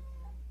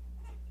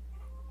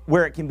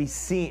where it can be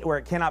seen, where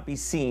it cannot be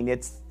seen.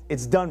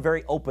 It's done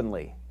very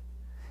openly.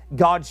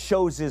 God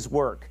shows His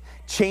work,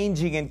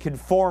 changing and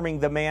conforming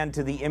the man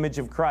to the image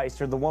of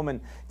Christ, or the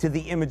woman to the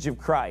image of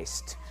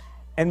Christ.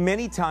 And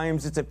many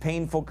times it's a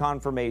painful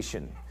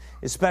confirmation,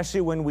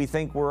 especially when we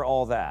think we're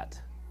all that.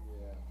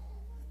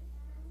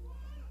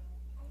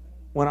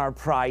 When our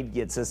pride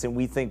gets us and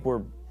we think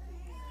we're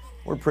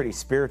pretty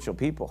spiritual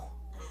people.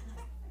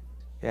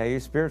 Yeah,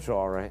 you're spiritual,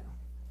 all right.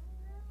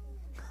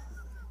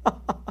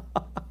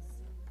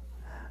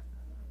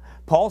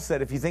 Paul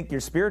said, if you think you're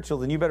spiritual,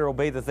 then you better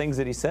obey the things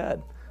that he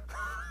said.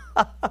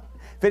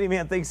 If any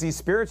man thinks he's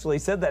spiritual, he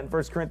said that in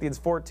 1 Corinthians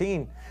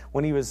 14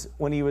 when he was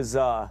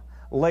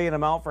laying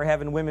them out for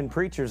having women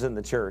preachers in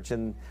the church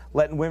and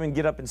letting women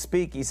get up and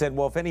speak. He said,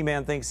 well, if any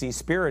man thinks he's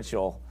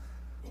spiritual,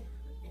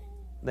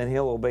 then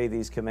he'll obey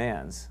these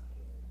commands.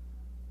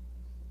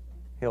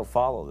 He'll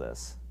follow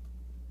this.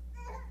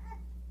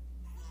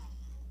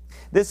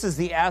 This is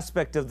the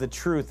aspect of the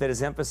truth that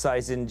is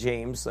emphasized in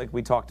James, like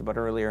we talked about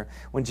earlier.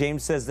 When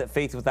James says that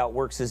faith without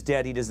works is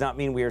dead, he does not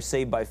mean we are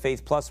saved by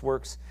faith plus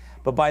works,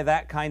 but by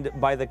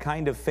the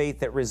kind of faith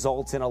that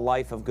results in a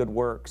life of good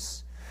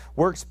works.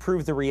 Works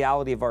prove the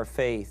reality of our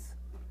faith.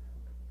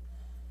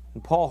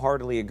 And Paul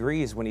heartily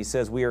agrees when he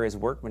says we are His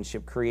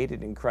workmanship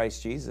created in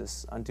Christ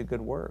Jesus unto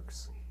good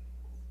works.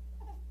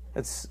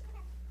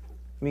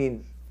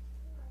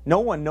 No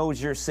one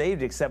knows you're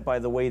saved except by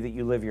the way that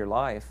you live your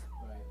life.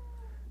 Right.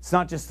 It's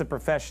not just the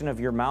profession of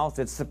your mouth,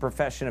 it's the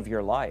profession of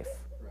your life.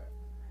 Right.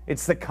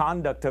 It's the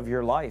conduct of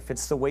your life.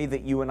 It's the way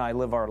that you and I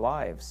live our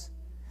lives.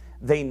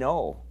 They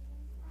know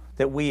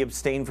that we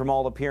abstain from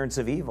all appearance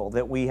of evil,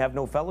 that we have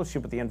no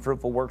fellowship with the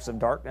unfruitful works of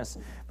darkness,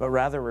 but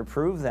rather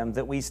reprove them,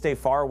 that we stay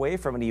far away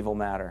from an evil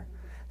matter,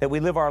 that we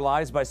live our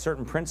lives by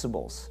certain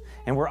principles,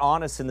 and we're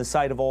honest in the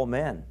sight of all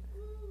men.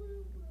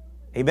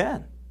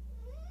 Amen.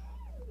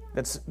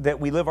 That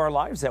we live our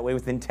lives that way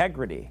with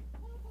integrity.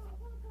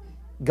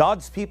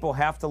 God's people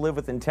have to live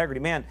with integrity.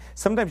 Man,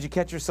 sometimes you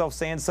catch yourself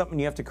saying something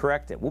and you have to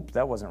correct it. Whoop,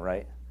 that wasn't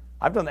right.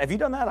 I've done that. Have you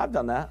done that? I've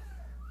done that.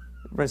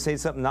 I'm going to say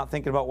something, not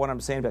thinking about what I'm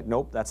saying, but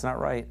nope, that's not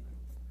right.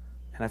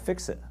 And I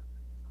fix it.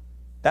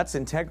 That's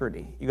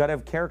integrity. You got to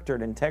have character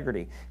and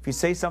integrity. If you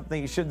say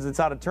something you shouldn't, that's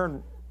out of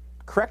turn,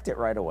 correct it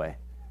right away.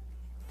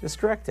 Just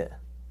correct it.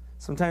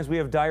 Sometimes we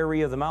have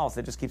diarrhea of the mouth.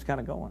 It just keeps kind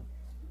of going.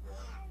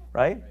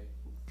 Right?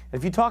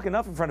 If you talk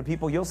enough in front of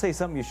people, you'll say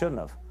something you shouldn't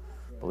have.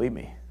 Believe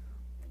me.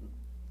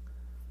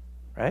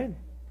 Right?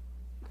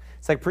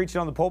 It's like preaching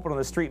on the pulpit on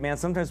the street, man.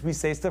 Sometimes we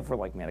say stuff, we're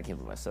like, man, I can't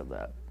believe I said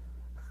that.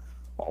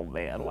 Oh,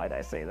 man, why'd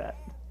I say that?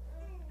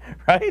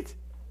 Right?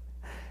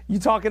 You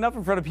talk enough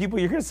in front of people,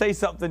 you're going to say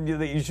something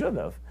that you shouldn't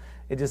have.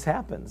 It just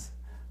happens.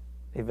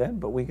 Amen?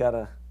 But we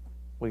gotta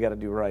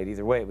do right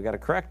either way. We got to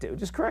correct it.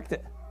 Just correct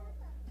it.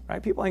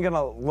 Right? People ain't going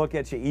to look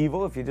at you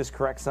evil if you just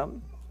correct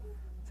something.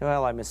 Say,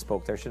 well, I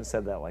misspoke there. I should have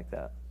said that like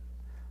that.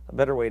 A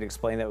better way to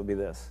explain that would be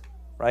this.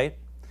 Right?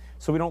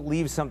 So we don't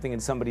leave something in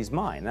somebody's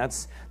mind.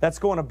 That's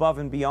going above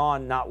and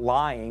beyond not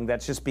lying.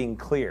 That's just being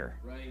clear.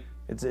 Right.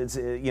 It's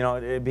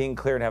being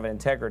clear and having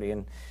integrity.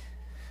 And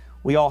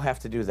we all have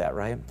to do that,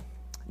 right?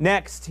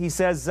 Next, he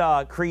says,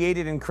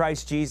 created in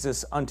Christ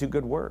Jesus unto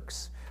good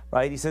works.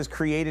 Right? He says,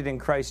 created in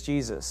Christ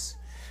Jesus.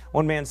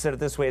 One man said it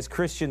this way, as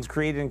Christians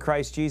created in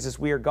Christ Jesus,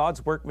 we are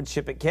God's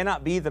workmanship. It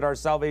cannot be that our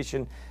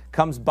salvation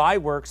comes by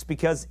works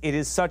because it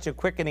is such a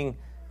quickening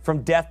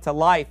from death to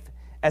life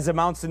as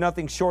amounts to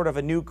nothing short of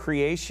a new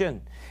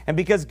creation. And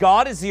because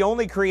God is the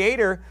only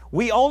creator,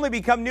 we only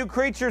become new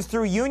creatures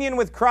through union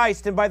with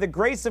Christ and by the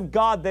grace of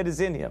God that is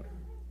in Him.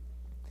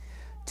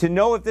 To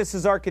know if this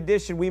is our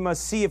condition, we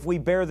must see if we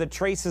bear the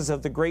traces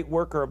of the great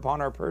worker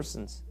upon our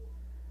persons.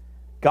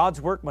 God's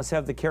work must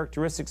have the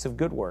characteristics of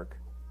good work.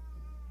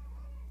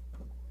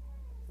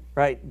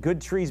 Right? Good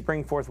trees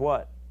bring forth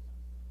what?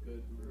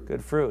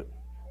 Good fruit.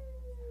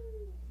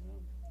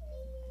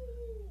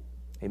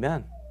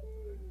 Amen.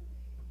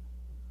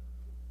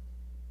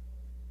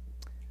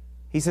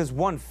 He says,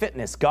 one,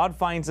 fitness. God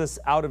finds us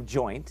out of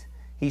joint.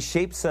 He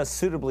shapes us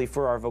suitably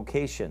for our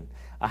vocation.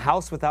 A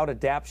house without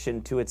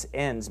adaptation to its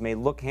ends may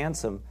look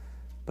handsome,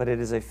 but it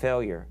is a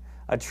failure.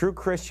 A true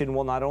Christian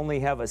will not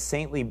only have a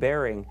saintly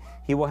bearing,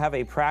 he will have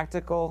a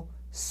practical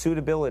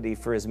suitability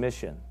for his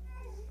mission.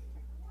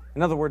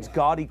 In other words,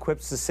 God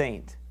equips the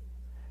saint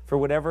for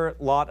whatever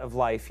lot of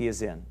life he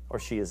is in or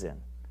she is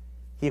in.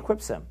 He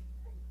equips them.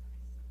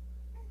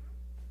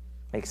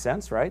 Makes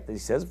sense, right? He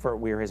says, for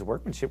we are His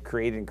workmanship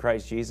created in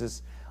Christ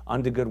Jesus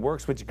unto good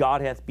works, which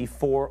God hath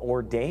before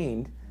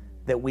ordained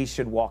that we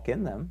should walk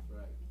in them.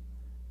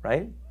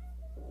 Right?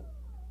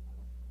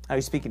 Now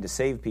he's speaking to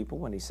saved people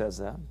when he says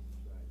that.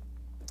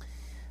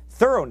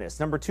 Thoroughness.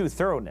 Number 2,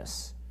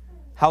 thoroughness.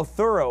 How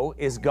thorough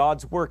is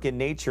God's work in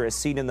nature as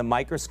seen in the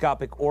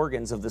microscopic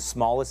organs of the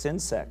smallest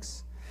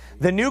insects.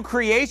 The new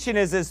creation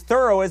is as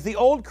thorough as the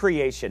old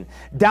creation.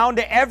 Down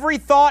to every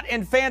thought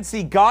and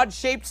fancy, God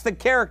shapes the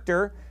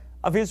character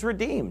of his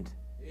redeemed.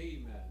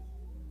 Amen.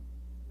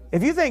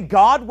 If you think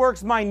God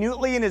works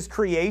minutely in his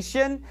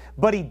creation,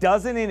 but he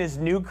doesn't in his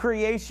new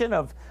creation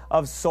of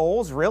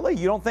souls, really?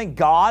 You don't think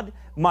God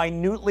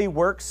minutely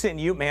works in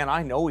you? Man,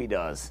 I know he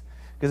does.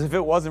 Because if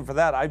it wasn't for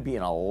that, I'd be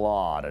in a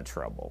lot of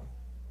trouble.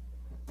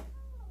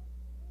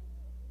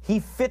 He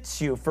fits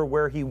you for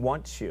where he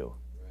wants you.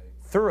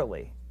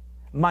 Thoroughly,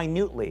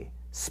 minutely,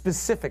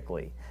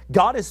 specifically.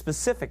 God is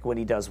specific when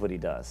he does what he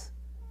does.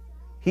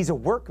 He's a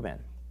workman,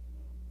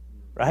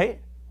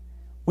 right?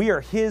 We are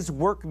his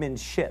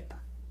workmanship.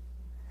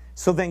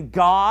 So then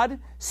God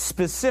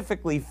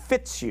specifically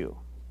fits you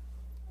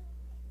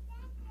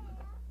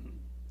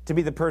to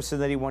be the person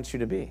that he wants you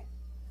to be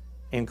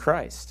in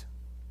Christ.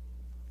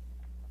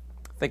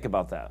 Think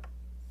about that.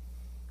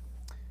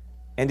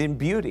 And in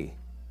beauty,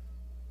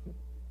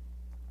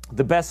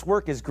 the best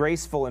work is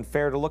graceful and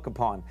fair to look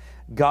upon.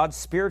 God's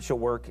spiritual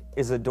work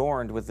is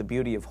adorned with the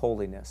beauty of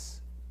holiness.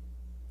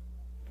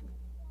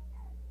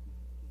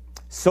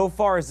 So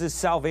far as this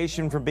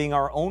salvation from being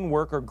our own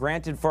work or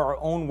granted for our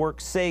own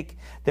work's sake,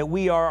 that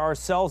we are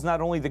ourselves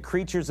not only the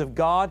creatures of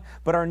God,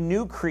 but our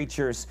new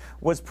creatures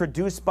was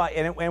produced by,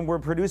 and were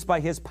produced by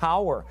his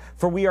power.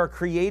 For we are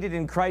created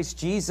in Christ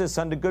Jesus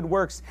unto good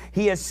works.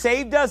 He has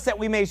saved us that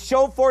we may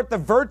show forth the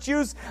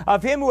virtues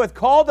of him who hath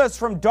called us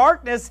from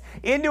darkness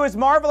into his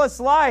marvelous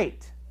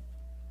light.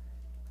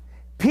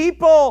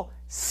 People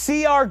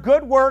see our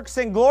good works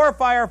and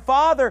glorify our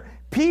Father.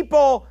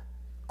 People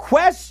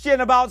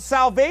question about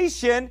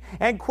salvation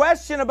and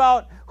question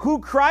about who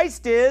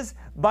Christ is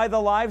by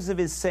the lives of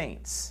his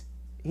saints.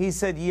 He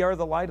said, ye are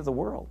the light of the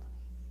world.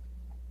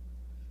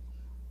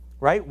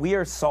 Right? We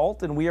are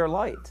salt and we are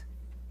light.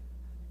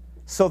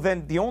 So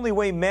then the only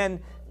way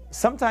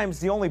sometimes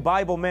the only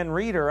Bible men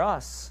read are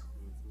us.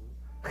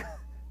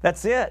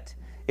 That's it.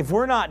 If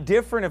we're not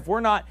different,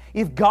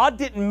 if God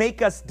didn't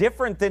make us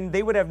different, then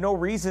they would have no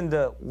reason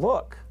to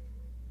look.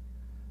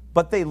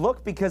 But they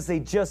look because they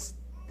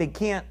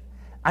can't.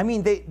 I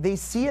mean, they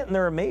see it and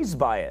they're amazed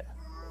by it.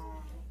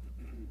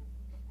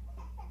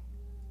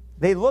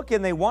 They look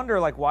and they wonder,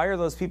 like, why are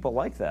those people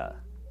like that?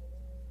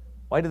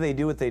 Why do they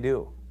do what they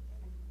do?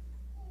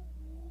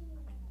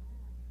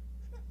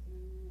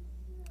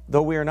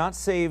 Though we are not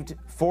saved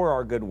for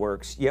our good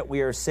works, yet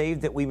we are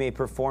saved that we may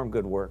perform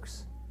good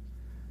works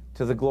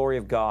to the glory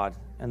of God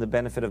and the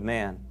benefit of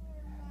man.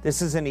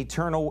 This is an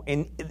internal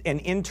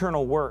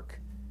work,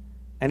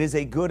 and is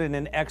a good and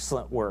an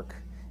excellent work.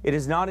 It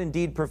is not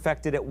indeed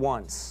perfected at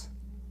once.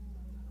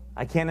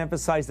 I can't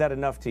emphasize that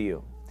enough to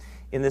you.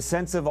 In the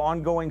sense of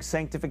ongoing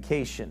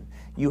sanctification,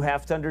 you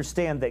have to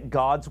understand that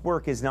God's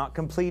work is not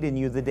complete in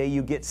you the day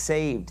you get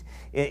saved.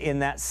 In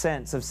that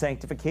sense of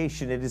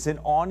sanctification, it is an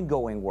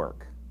ongoing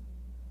work.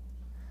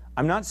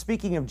 I'm not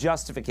speaking of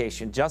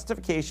justification.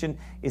 Justification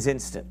is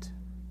instant.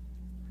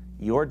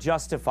 You're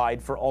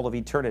justified for all of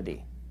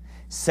eternity.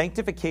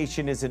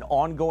 Sanctification is an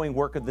ongoing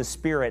work of the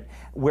Spirit,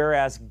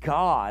 whereas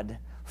God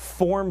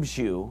forms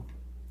you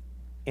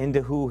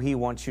into who he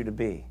wants you to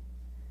be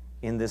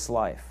in this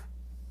life.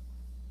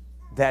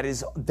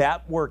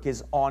 That work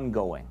is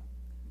ongoing.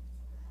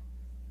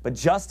 But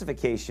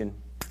justification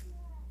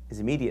is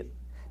immediate.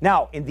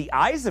 Now, in the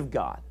eyes of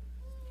God,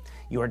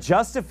 you are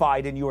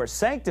justified and you are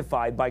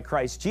sanctified by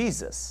Christ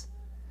Jesus.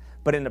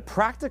 But in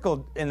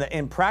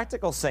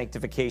practical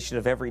sanctification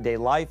of everyday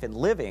life and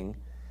living,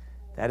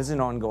 that is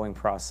an ongoing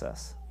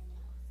process.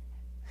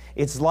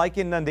 It's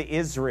likened unto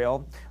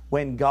Israel.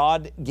 When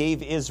God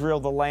gave Israel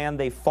the land,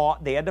 they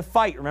had to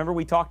fight. Remember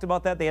we talked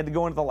about that? They had to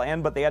go into the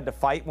land, but they had to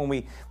fight when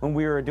we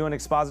were doing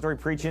expository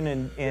preaching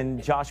in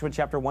Joshua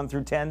chapter 1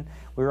 through 10.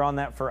 We were on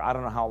that for I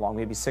don't know how long,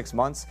 maybe 6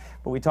 months,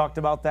 but we talked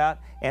about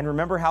that. And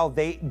remember how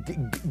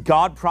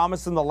God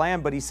promised them the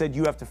land, but he said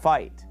you have to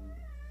fight.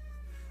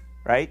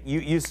 Right?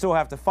 You still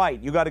have to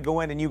fight. You got to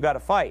go in and you got to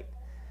fight.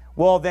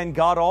 Well, then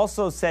God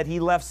also said he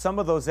left some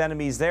of those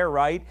enemies there,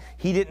 right?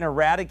 He didn't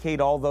eradicate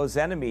all those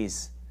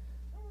enemies,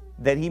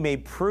 that he may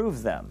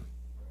prove them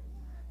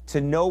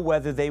to know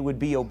whether they would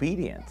be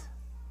obedient.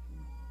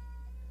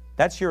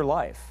 That's your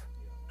life.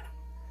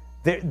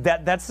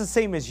 That's the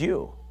same as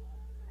you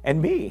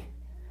and me.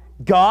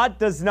 God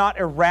does not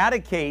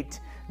eradicate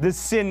the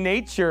sin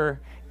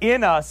nature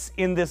in us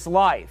in this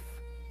life,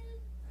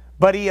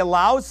 but he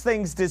allows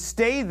things to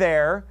stay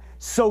there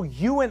so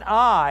you and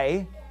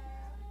I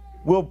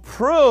will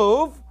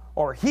prove,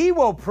 or he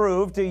will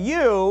prove to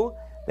you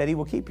that he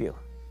will keep you.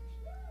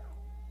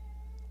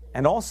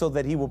 And also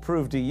that he will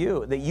prove to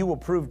you, that you will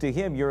prove to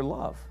him your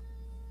love.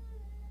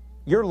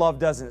 Your love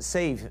doesn't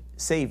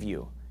save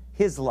you.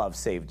 His love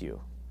saved you.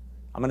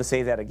 I'm going to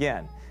say that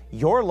again.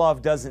 Your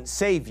love doesn't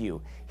save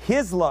you.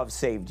 His love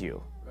saved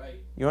you.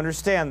 Right. You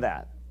understand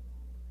that?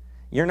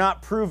 You're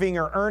not proving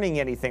or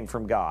earning anything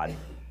from God.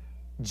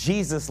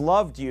 Jesus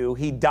loved you.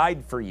 He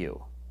died for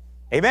you.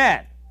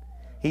 Amen.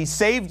 He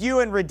saved you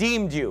and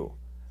redeemed you.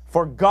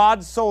 For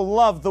God so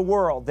loved the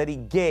world that he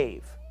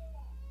gave.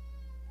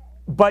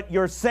 But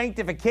your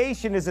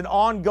sanctification is an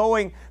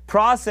ongoing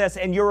process,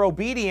 and your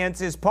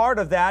obedience is part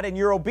of that, and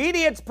your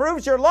obedience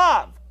proves your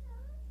love.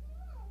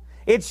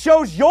 It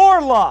shows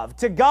your love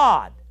to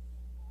God.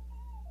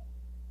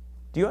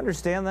 Do you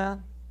understand that?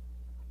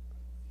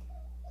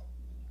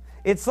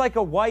 It's like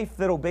a wife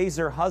that obeys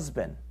her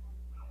husband.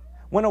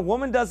 When a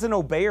woman doesn't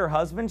obey her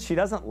husband, she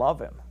doesn't love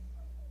him.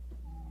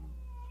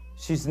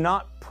 She's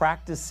not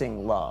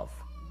practicing love.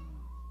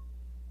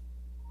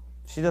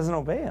 She doesn't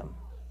obey him.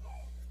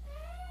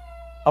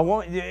 A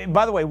woman,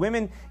 by the way,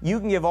 women, you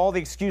can give all the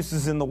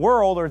excuses in the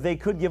world, or they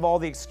could give all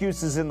the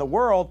excuses in the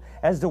world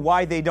as to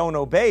why they don't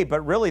obey,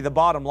 but really the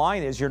bottom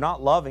line is you're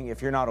not loving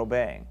if you're not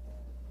obeying.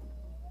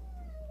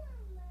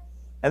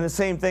 And the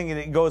same thing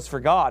it goes for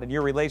God and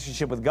your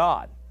relationship with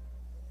God.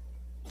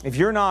 If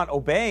you're not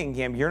obeying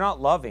Him, you're not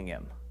loving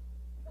Him.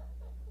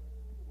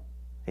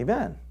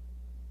 Amen.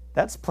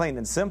 That's plain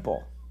and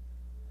simple.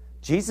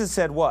 Jesus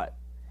said what?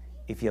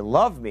 If you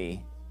love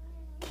me,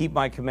 keep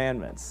my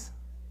commandments.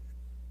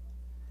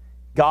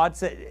 God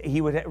said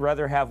He would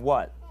rather have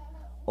what?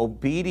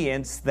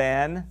 Obedience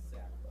than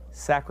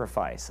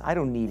sacrifice. I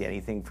don't need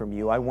anything from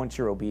you. I want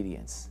your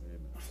obedience.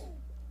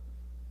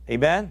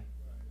 Amen?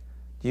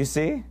 Do you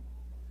see?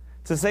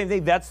 It's the same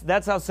thing.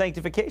 That's how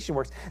sanctification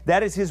works.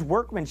 That is His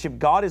workmanship.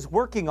 God is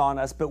working on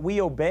us, but we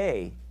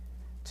obey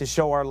to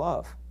show our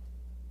love.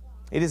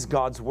 It is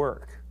God's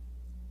work,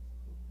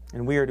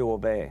 and we are to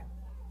obey.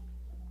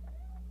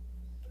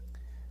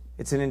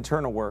 It's an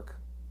internal work,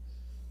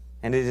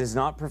 and it is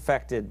not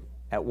perfected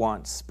at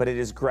once, but it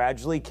is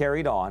gradually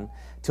carried on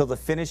till the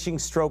finishing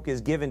stroke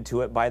is given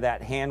to it by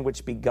that hand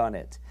which begun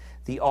it.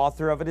 The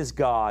author of it is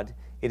God.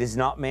 It is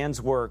not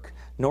man's work,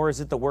 nor is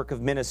it the work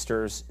of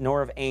ministers,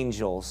 nor of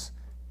angels,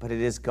 but it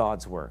is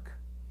God's work.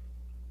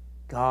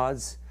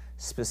 God's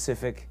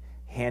specific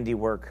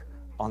handiwork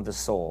on the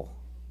soul.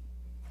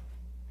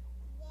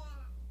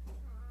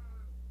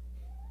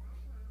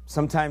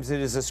 Sometimes it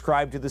is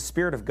ascribed to the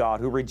Spirit of God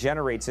who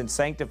regenerates and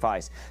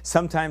sanctifies.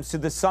 Sometimes to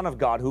the Son of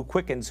God who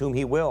quickens whom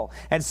He will.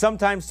 And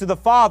sometimes to the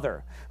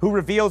Father who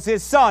reveals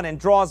His Son and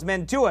draws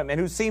men to Him, and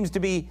who seems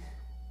to be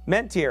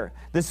meant here.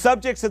 The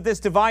subjects of this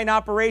divine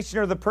operation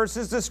are the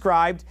persons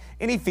described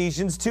in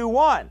Ephesians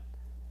 2:1.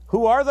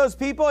 Who are those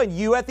people? And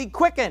you hath He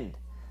quickened,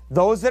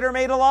 those that are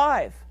made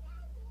alive.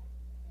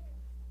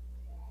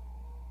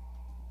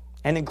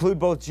 And include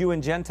both Jew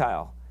and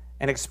Gentile,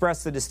 and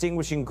express the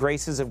distinguishing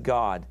graces of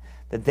God,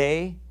 that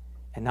they,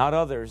 and not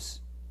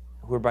others,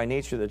 who are by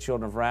nature the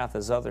children of wrath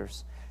as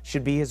others,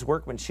 should be His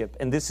workmanship.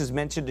 And this is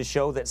mentioned to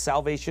show that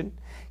salvation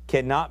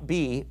cannot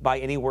be by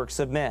any works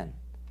of men,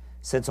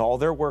 since all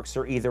their works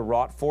are either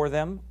wrought for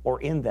them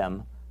or in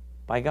them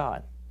by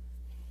God.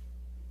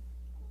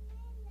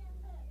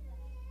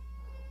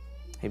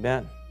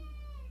 Amen.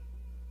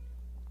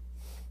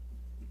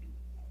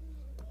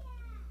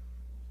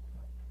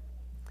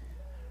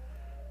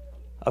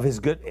 Of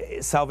His good,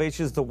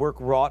 salvation is the work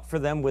wrought for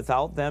them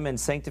without them, and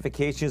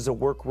sanctification is a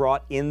work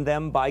wrought in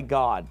them by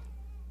God,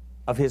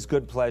 of His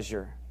good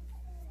pleasure.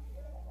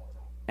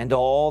 And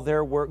all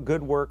their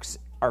good works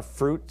are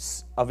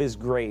fruits of His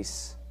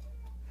grace.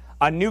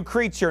 A new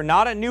creature,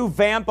 not a new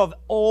vamp of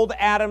old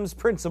Adam's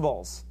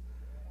principles.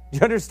 Do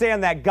you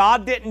understand that?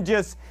 God didn't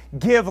just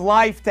give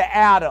life to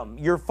Adam,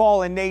 your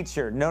fallen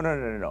nature.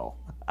 No.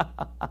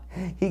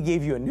 He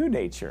gave you a new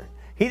nature.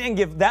 He didn't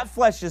give, that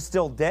flesh is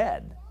still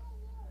dead.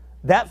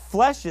 That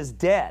flesh is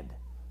dead.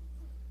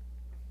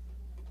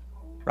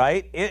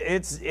 Right?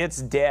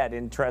 It's dead.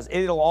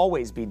 It'll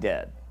always be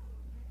dead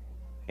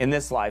in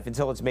this life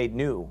until it's made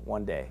new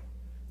one day.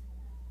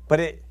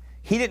 But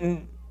He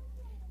didn't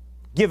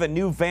give a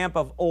new vamp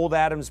of old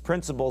Adam's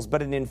principles,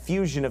 but an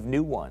infusion of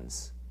new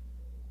ones.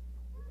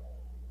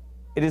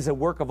 It is a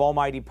work of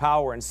almighty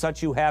power, and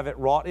such who have it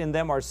wrought in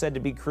them are said to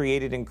be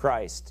created in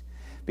Christ.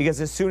 Because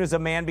as soon as a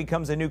man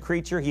becomes a new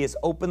creature, he is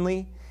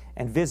openly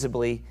and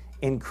visibly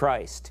in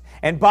Christ.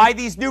 And by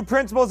these new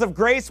principles of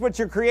grace which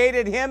are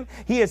created in Him,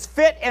 He is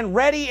fit and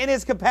ready in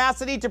His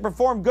capacity to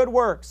perform good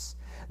works.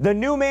 The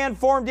new man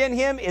formed in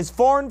Him is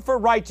formed for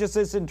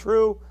righteousness and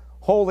true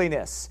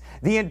holiness.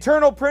 The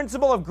internal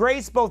principle of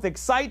grace both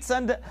excites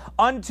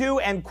unto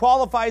and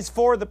qualifies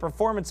for the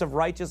performance of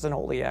righteous and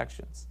holy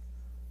actions.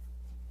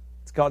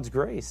 It's God's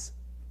grace.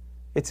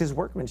 It's His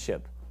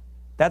workmanship.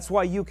 That's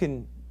why you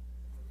can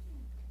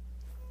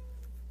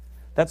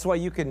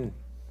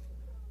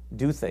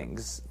do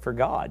things for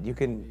God. You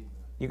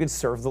can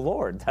serve the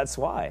Lord. That's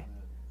why.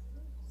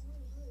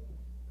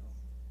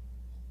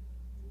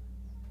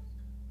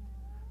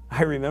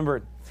 I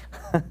remember,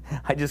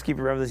 I just keep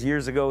remembering this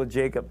years ago with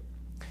Jacob.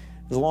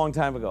 It was a long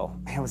time ago.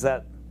 Man,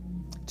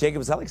 Jacob,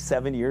 was that like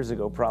 7 years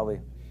ago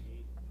probably?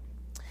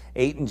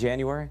 8 in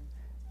January?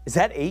 Is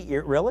that 8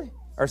 years, really?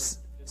 Or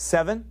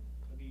 7?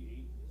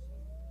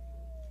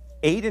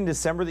 8 in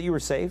December that you were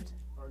saved?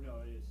 Or no,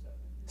 it is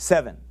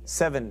 7.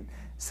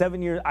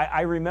 7 years.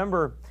 I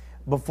remember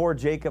before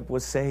Jacob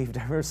was saved,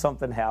 I remember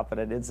something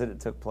happened, an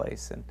incident took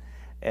place,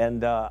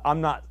 and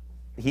I'm not.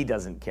 He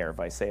doesn't care if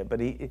I say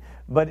it,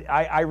 but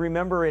I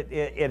remember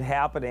it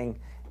happening,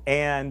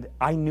 And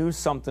I knew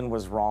something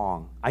was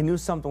wrong. I knew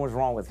something was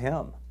wrong with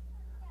him.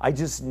 I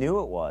just knew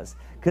it was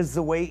because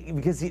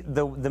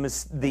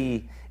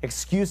the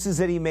excuses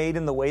that he made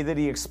and the way that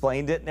he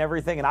explained it and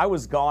everything. And I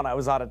was gone. I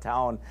was out of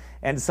town,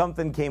 and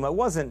something came up. It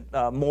wasn't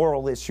a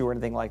moral issue or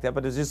anything like that,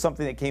 but it was just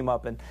something that came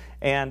up,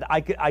 and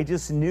I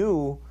just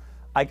knew.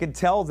 I could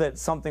tell that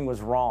something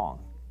was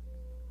wrong.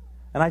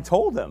 And I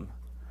told him.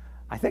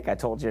 I think I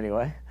told you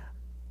anyway.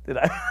 Did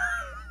I?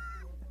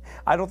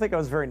 I don't think I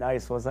was very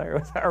nice, was I?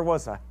 Or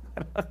was I?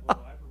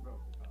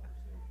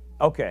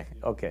 Okay.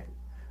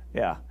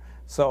 Yeah.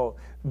 So,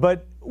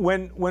 but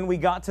when we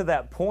got to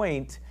that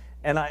point,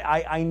 and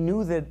I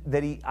knew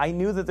I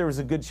knew that there was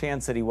a good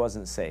chance that he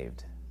wasn't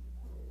saved.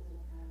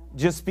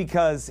 Just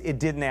because it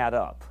didn't add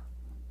up.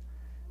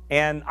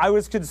 And I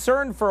was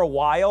concerned for a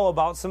while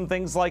about some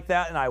things like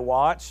that, and I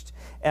watched,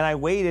 and I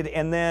waited,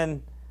 and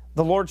then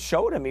the Lord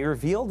showed him. He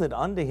revealed it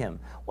unto him.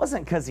 It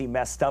wasn't because he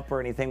messed up or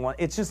anything.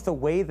 It's just the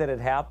way that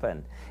it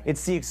happened.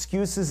 It's the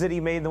excuses that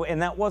he made,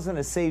 and that wasn't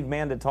a saved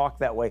man to talk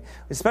that way,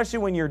 especially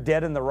when you're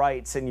dead in the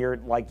rights and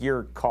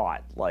you're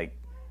caught, right?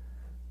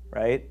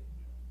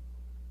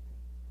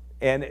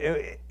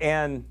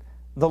 And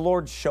the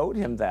Lord showed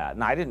him that,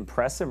 and I didn't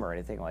press him or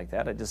anything like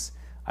that.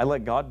 I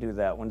let God do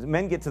that. When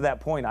men get to that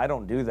point, I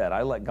don't do that.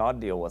 I let God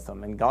deal with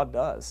them, and God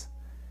does.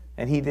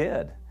 And he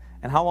did.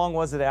 And how long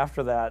was it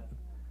after that?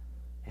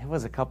 It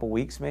was a couple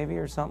weeks maybe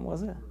or something,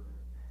 was it?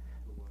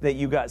 That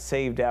you got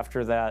saved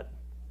after that?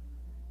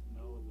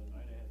 No, the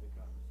night I had the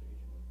conversation with you.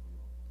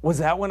 Was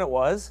that when it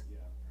was?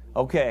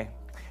 Yeah. Okay.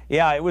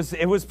 Yeah, it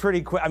was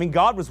pretty quick. I mean,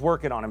 God was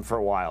working on him for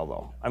a while,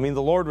 though. I mean,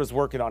 the Lord was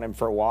working on him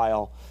for a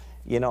while,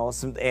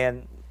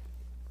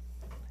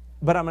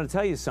 but I'm going to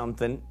tell you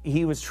something.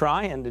 He was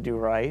trying to do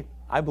right.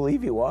 I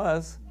believe he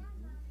was.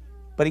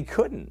 But he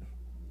couldn't.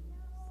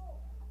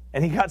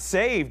 And he got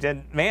saved.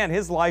 And, man,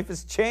 his life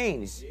has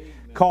changed. Amen.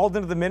 Called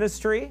into the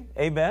ministry.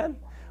 Amen.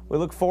 We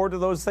look forward to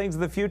those things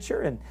in the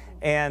future.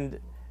 And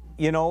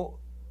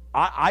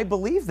I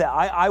believe that.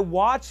 I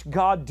watched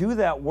God do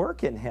that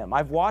work in him.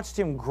 I've watched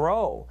him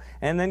grow.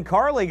 And then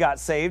Carly got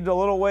saved a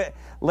little way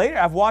later.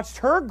 I've watched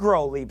her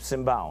grow leaps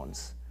and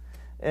bounds.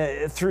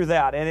 Through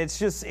that, and it's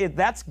just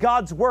that's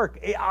God's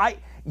work.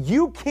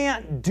 You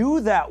can't do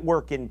that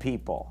work in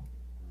people.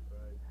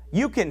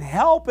 You can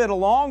help it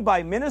along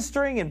by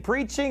ministering and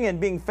preaching and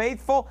being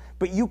faithful,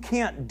 but you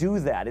can't do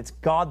that. It's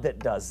God that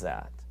does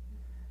that,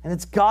 and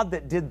it's God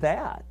that did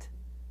that.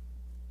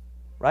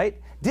 Right?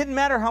 Didn't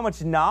matter how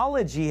much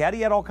knowledge he had.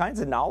 He had all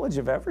kinds of knowledge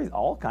of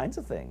all kinds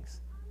of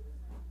things,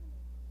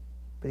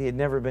 but he had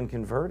never been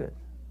converted.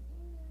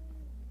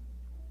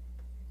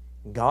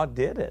 God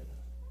did it.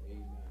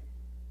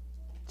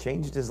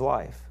 Changed his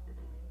life.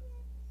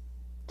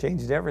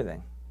 Changed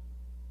everything.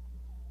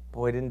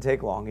 Boy, it didn't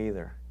take long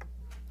either.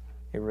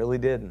 It really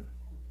didn't.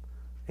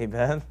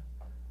 Amen?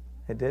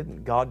 It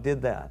didn't. God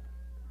did that.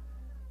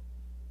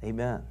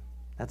 Amen.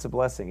 That's a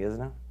blessing,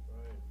 isn't it?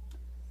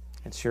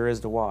 It sure is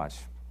to watch.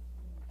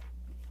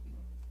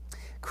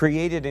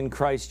 Created in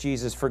Christ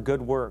Jesus for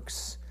good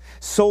works.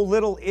 So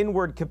little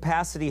inward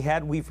capacity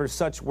had we for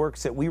such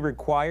works that we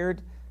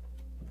required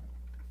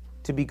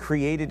to be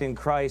created in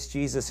Christ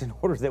Jesus in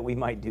order that we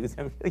might do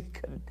them.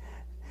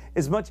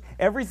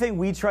 Everything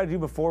we try to do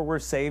before we're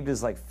saved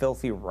is like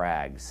filthy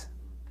rags.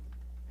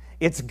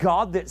 It's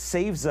God that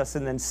saves us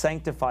and then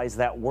sanctifies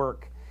that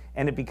work,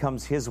 and it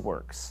becomes his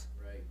works.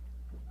 Right.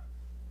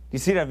 You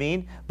see what I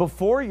mean?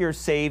 Before you're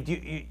saved,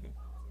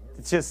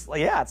 it's just,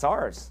 it's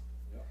ours.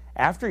 Yep.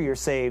 After you're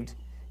saved,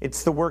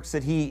 it's the works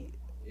that he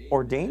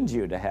ordained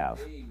you to have.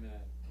 Amen.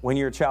 When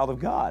you're a child of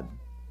God.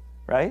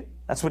 Right?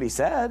 That's what he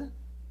said.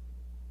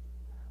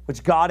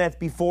 Which God hath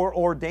before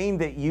ordained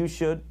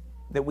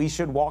that we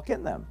should walk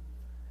in them.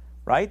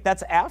 Right?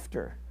 That's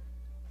after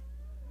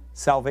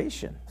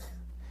salvation.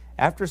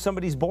 After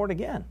somebody's born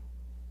again.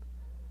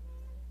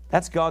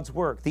 That's God's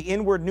work. The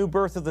inward new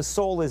birth of the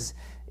soul is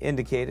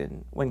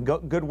indicated. When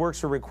good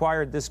works were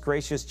required, this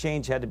gracious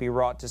change had to be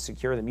wrought to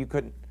secure them. You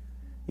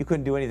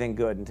couldn't do anything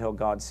good until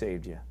God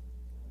saved you.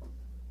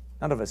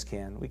 None of us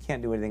can. We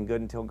can't do anything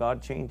good until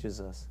God changes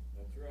us.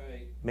 That's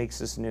right.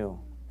 Makes us new.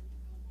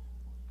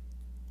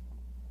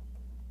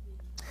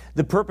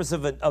 The purpose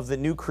of the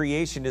new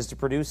creation is to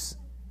produce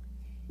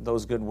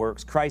those good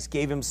works. Christ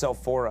gave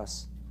himself for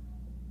us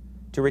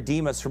to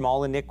redeem us from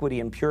all iniquity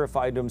and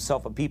purify to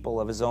himself a people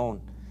of his own.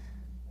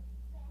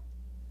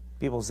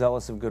 People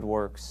zealous of good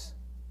works.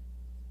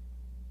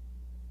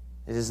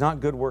 It is not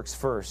good works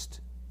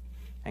first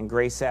and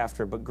grace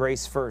after, but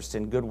grace first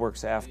and good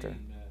works after.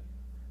 Amen.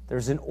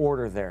 There's an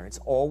order there. It's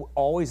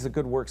always the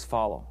good works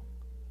follow.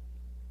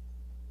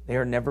 They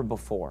are never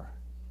before.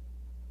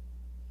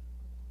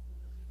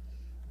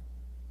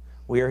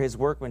 We are his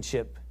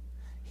workmanship.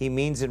 He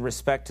means in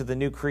respect to the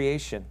new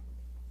creation.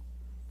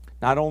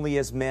 Not only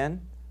as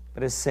men,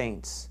 but as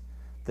saints.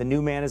 The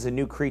new man is a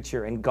new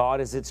creature, and God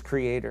is its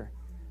creator.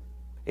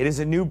 It is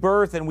a new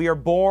birth, and we are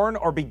born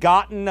or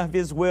begotten of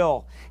his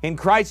will. In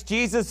Christ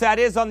Jesus, that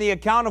is, on the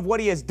account of what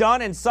he has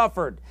done and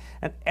suffered,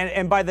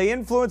 and by the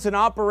influence and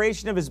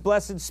operation of his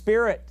blessed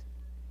Spirit.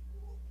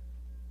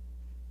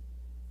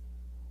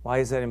 Why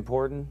is that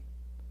important?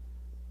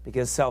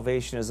 Because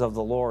salvation is of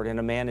the Lord, and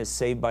a man is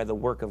saved by the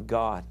work of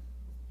God,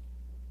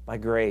 by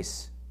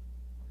grace.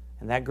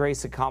 And that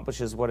grace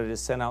accomplishes what it is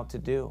sent out to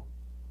do.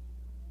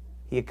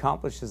 He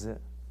accomplishes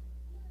it.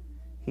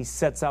 He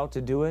sets out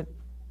to do it,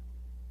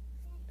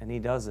 and he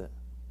does it.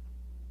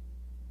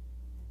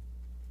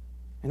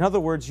 In other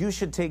words, you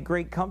should take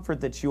great comfort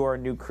that you are a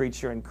new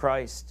creature in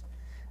Christ,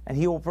 and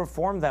he will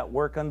perform that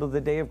work until the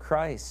day of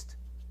Christ.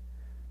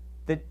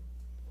 That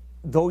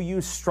though you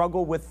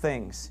struggle with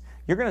things,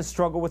 you're going to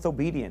struggle with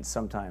obedience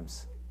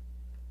sometimes.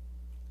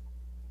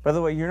 By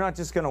the way, you're not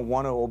just going to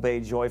want to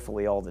obey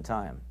joyfully all the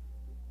time.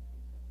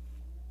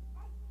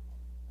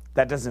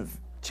 That doesn't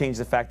change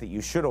the fact that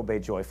you should obey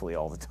joyfully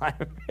all the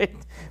time, right?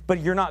 But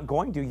you're not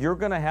going to. You're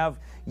going to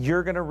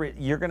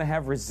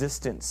have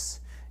resistance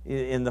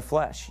in the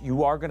flesh.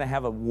 You are going to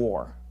have a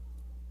war.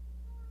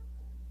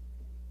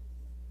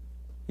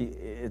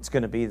 It's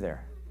going to be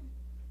there.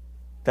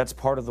 That's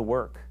part of the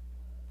work.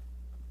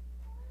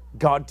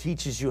 God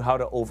teaches you how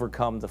to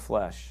overcome the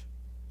flesh.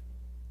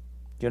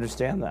 Do you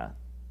understand that?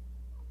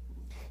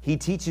 He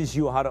teaches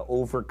you how to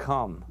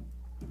overcome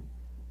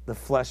the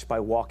flesh by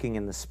walking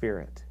in the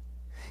Spirit.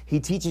 He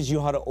teaches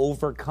you how to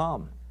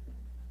overcome.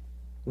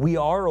 We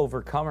are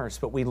overcomers,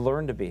 but we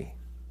learn to be.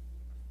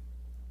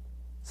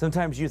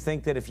 Sometimes you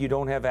think that if you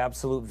don't have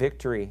absolute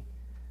victory,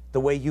 the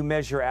way you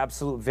measure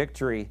absolute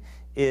victory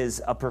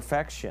is a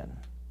perfection.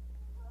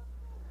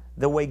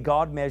 The way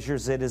God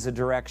measures it is a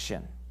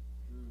direction.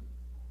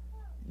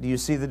 Do you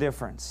see the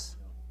difference?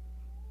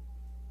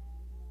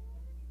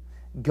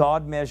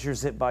 God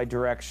measures it by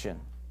direction.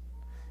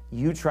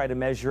 You try to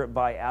measure it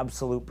by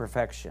absolute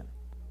perfection.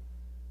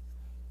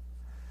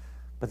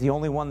 But the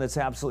only one that's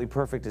absolutely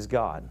perfect is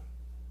God.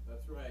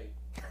 That's right.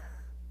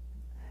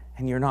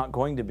 And you're not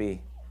going to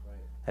be. Right.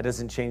 That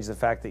doesn't change the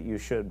fact that you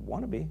should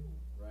want to be.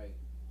 Right.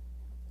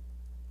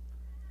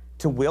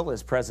 To will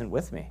is present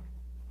with me.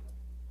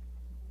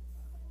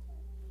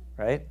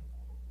 Right?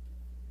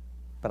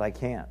 But I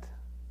can't.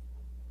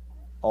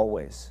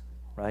 Always.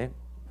 Right?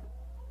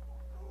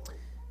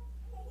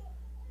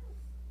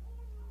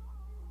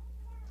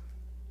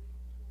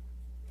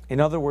 In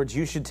other words,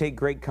 you should take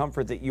great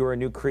comfort that you are a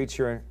new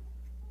creature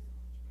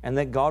and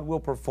that God will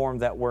perform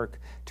that work.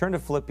 Turn to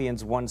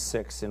Philippians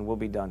 1:6 and we'll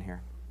be done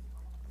here.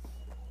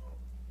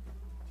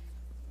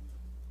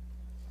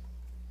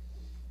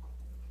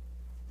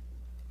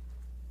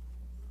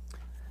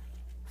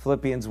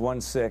 Philippians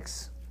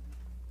 1:6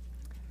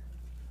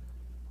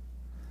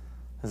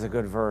 is a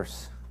good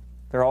verse.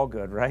 They're all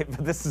good, right?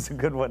 But this is a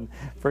good one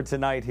for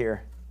tonight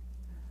here.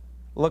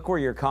 Look where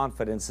your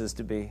confidence is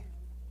to be.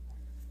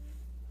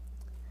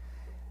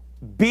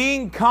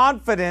 Being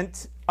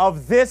confident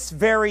of this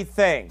very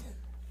thing.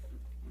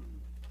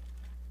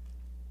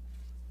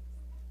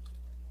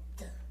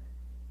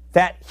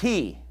 That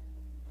he.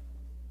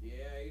 Yeah,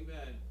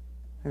 amen.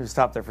 Let me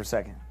stop there for a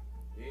second.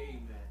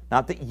 Amen.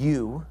 Not that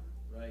you.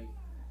 Right.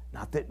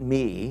 Not that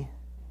me.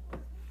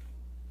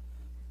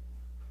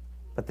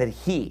 But that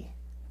he.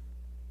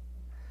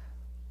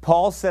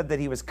 Paul said that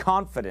he was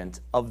confident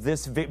of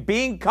this,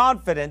 being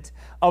confident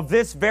of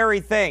this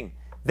very thing.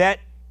 That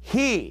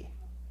he.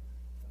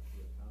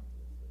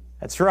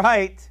 That's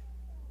right.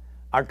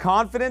 Our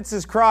confidence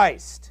is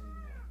Christ.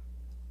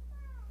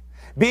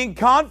 Being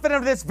confident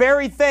of this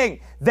very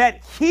thing,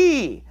 that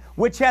he,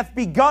 which hath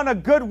begun a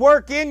good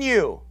work in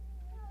you,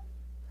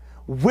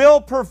 will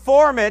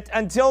perform it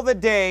until the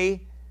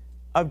day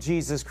of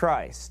Jesus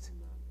Christ.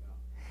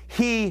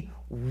 He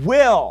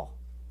will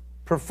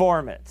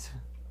perform it.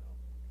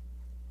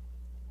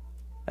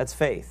 That's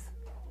faith.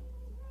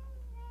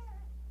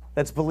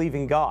 That's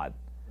believing God.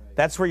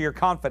 That's where your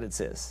confidence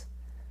is.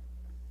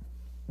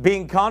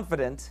 Being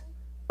confident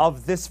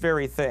of this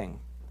very thing.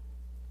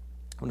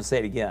 I'm going to say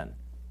it again.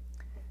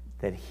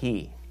 That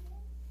he,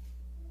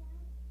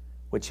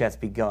 which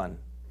hath begun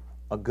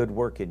a good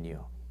work in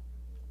you,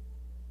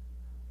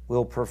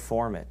 will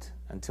perform it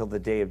until the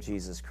day of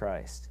Jesus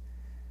Christ.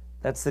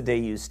 That's the day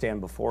you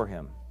stand before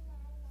him.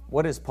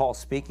 What is Paul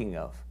speaking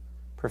of?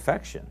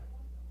 Perfection.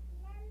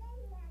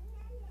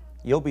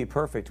 You'll be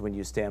perfect when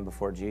you stand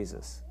before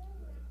Jesus.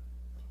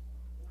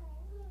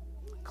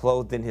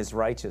 Clothed in his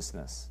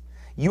righteousness.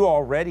 You are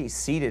already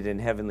seated in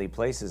heavenly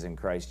places in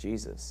Christ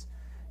Jesus.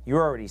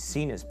 You're already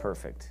seen as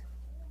perfect.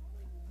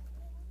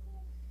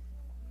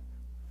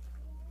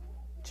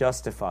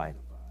 Justified.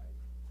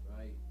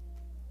 Right.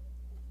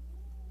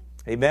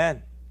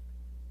 Amen.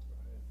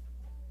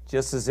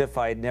 Just as if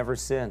I had never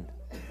sinned.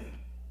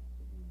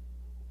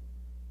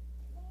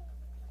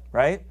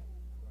 Right?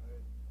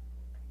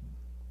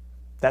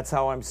 That's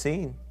how I'm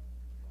seen.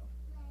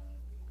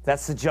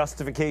 That's the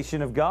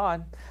justification of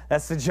God.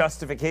 That's the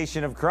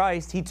justification of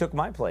Christ. He took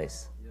my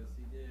place. Yes,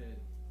 he did.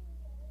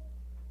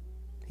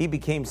 He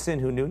became sin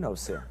who knew no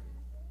sin,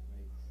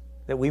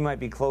 that we might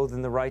be clothed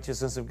in the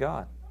righteousness of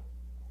God.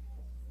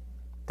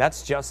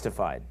 That's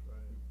justified.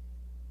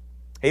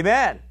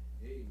 Amen.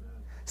 Amen.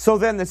 So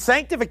then the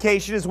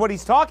sanctification is what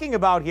he's talking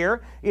about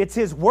here. It's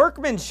his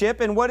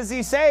workmanship, and what is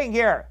he saying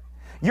here?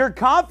 Your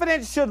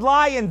confidence should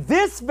lie in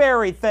this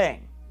very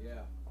thing. Yeah.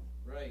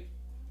 Right.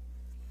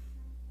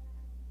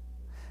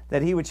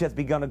 That he which hath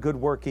begun a good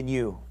work in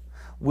you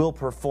will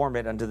perform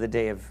it unto the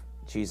day of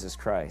Jesus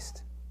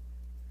Christ.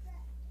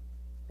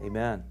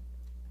 Amen.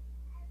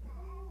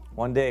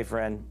 One day,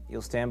 friend,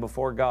 you'll stand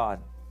before God.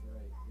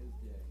 Right.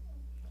 His day.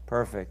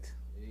 Perfect.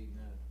 Amen.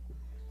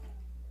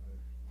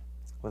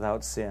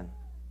 Without sin.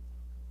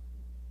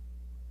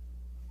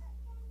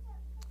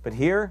 But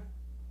here,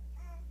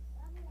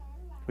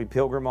 we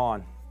pilgrim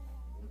on.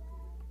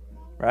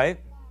 Right?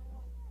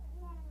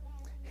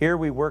 Here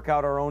we work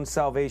out our own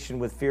salvation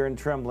with fear and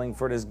trembling,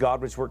 for it is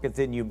God which worketh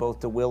in you both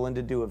to will and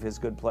to do of his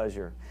good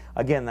pleasure.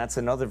 Again, that's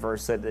another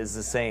verse that is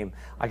the same.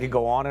 I could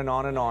go on and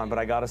on and on, but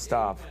I got to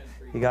stop.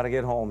 You got to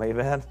get home,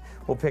 amen?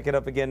 We'll pick it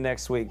up again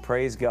next week.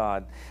 Praise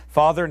God.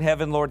 Father in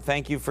heaven, Lord,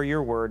 thank you for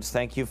your words.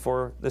 Thank you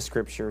for the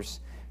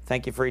scriptures.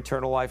 Thank you for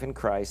eternal life in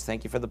Christ.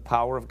 Thank you for the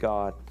power of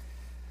God.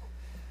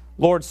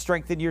 Lord,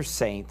 strengthen your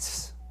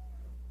saints.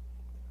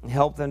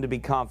 Help them to be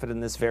confident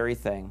in this very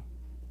thing,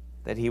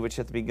 that he which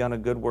hath begun a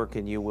good work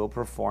in you will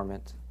perform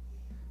it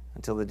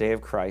until the day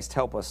of Christ.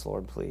 Help us,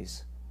 Lord,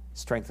 please.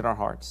 Strengthen our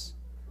hearts.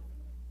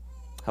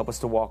 Help us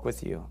to walk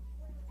with you.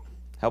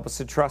 Help us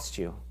to trust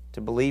you,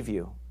 to believe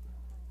you,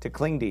 to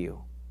cling to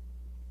you,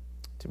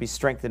 to be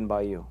strengthened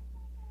by you.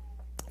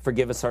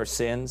 Forgive us our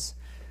sins.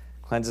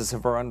 Cleanse us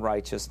of our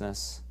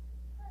unrighteousness.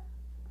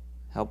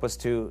 Help us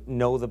to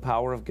know the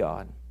power of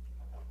God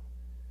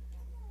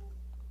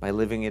by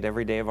living it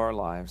every day of our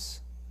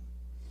lives.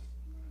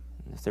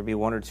 And if there be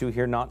one or two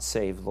here not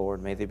saved,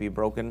 Lord, may they be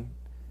broken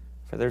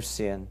for their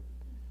sin.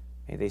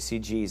 May they see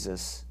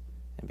Jesus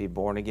and be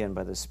born again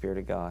by the Spirit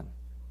of God.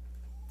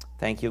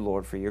 Thank you,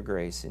 Lord, for your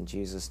grace. In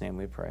Jesus' name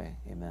we pray.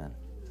 Amen.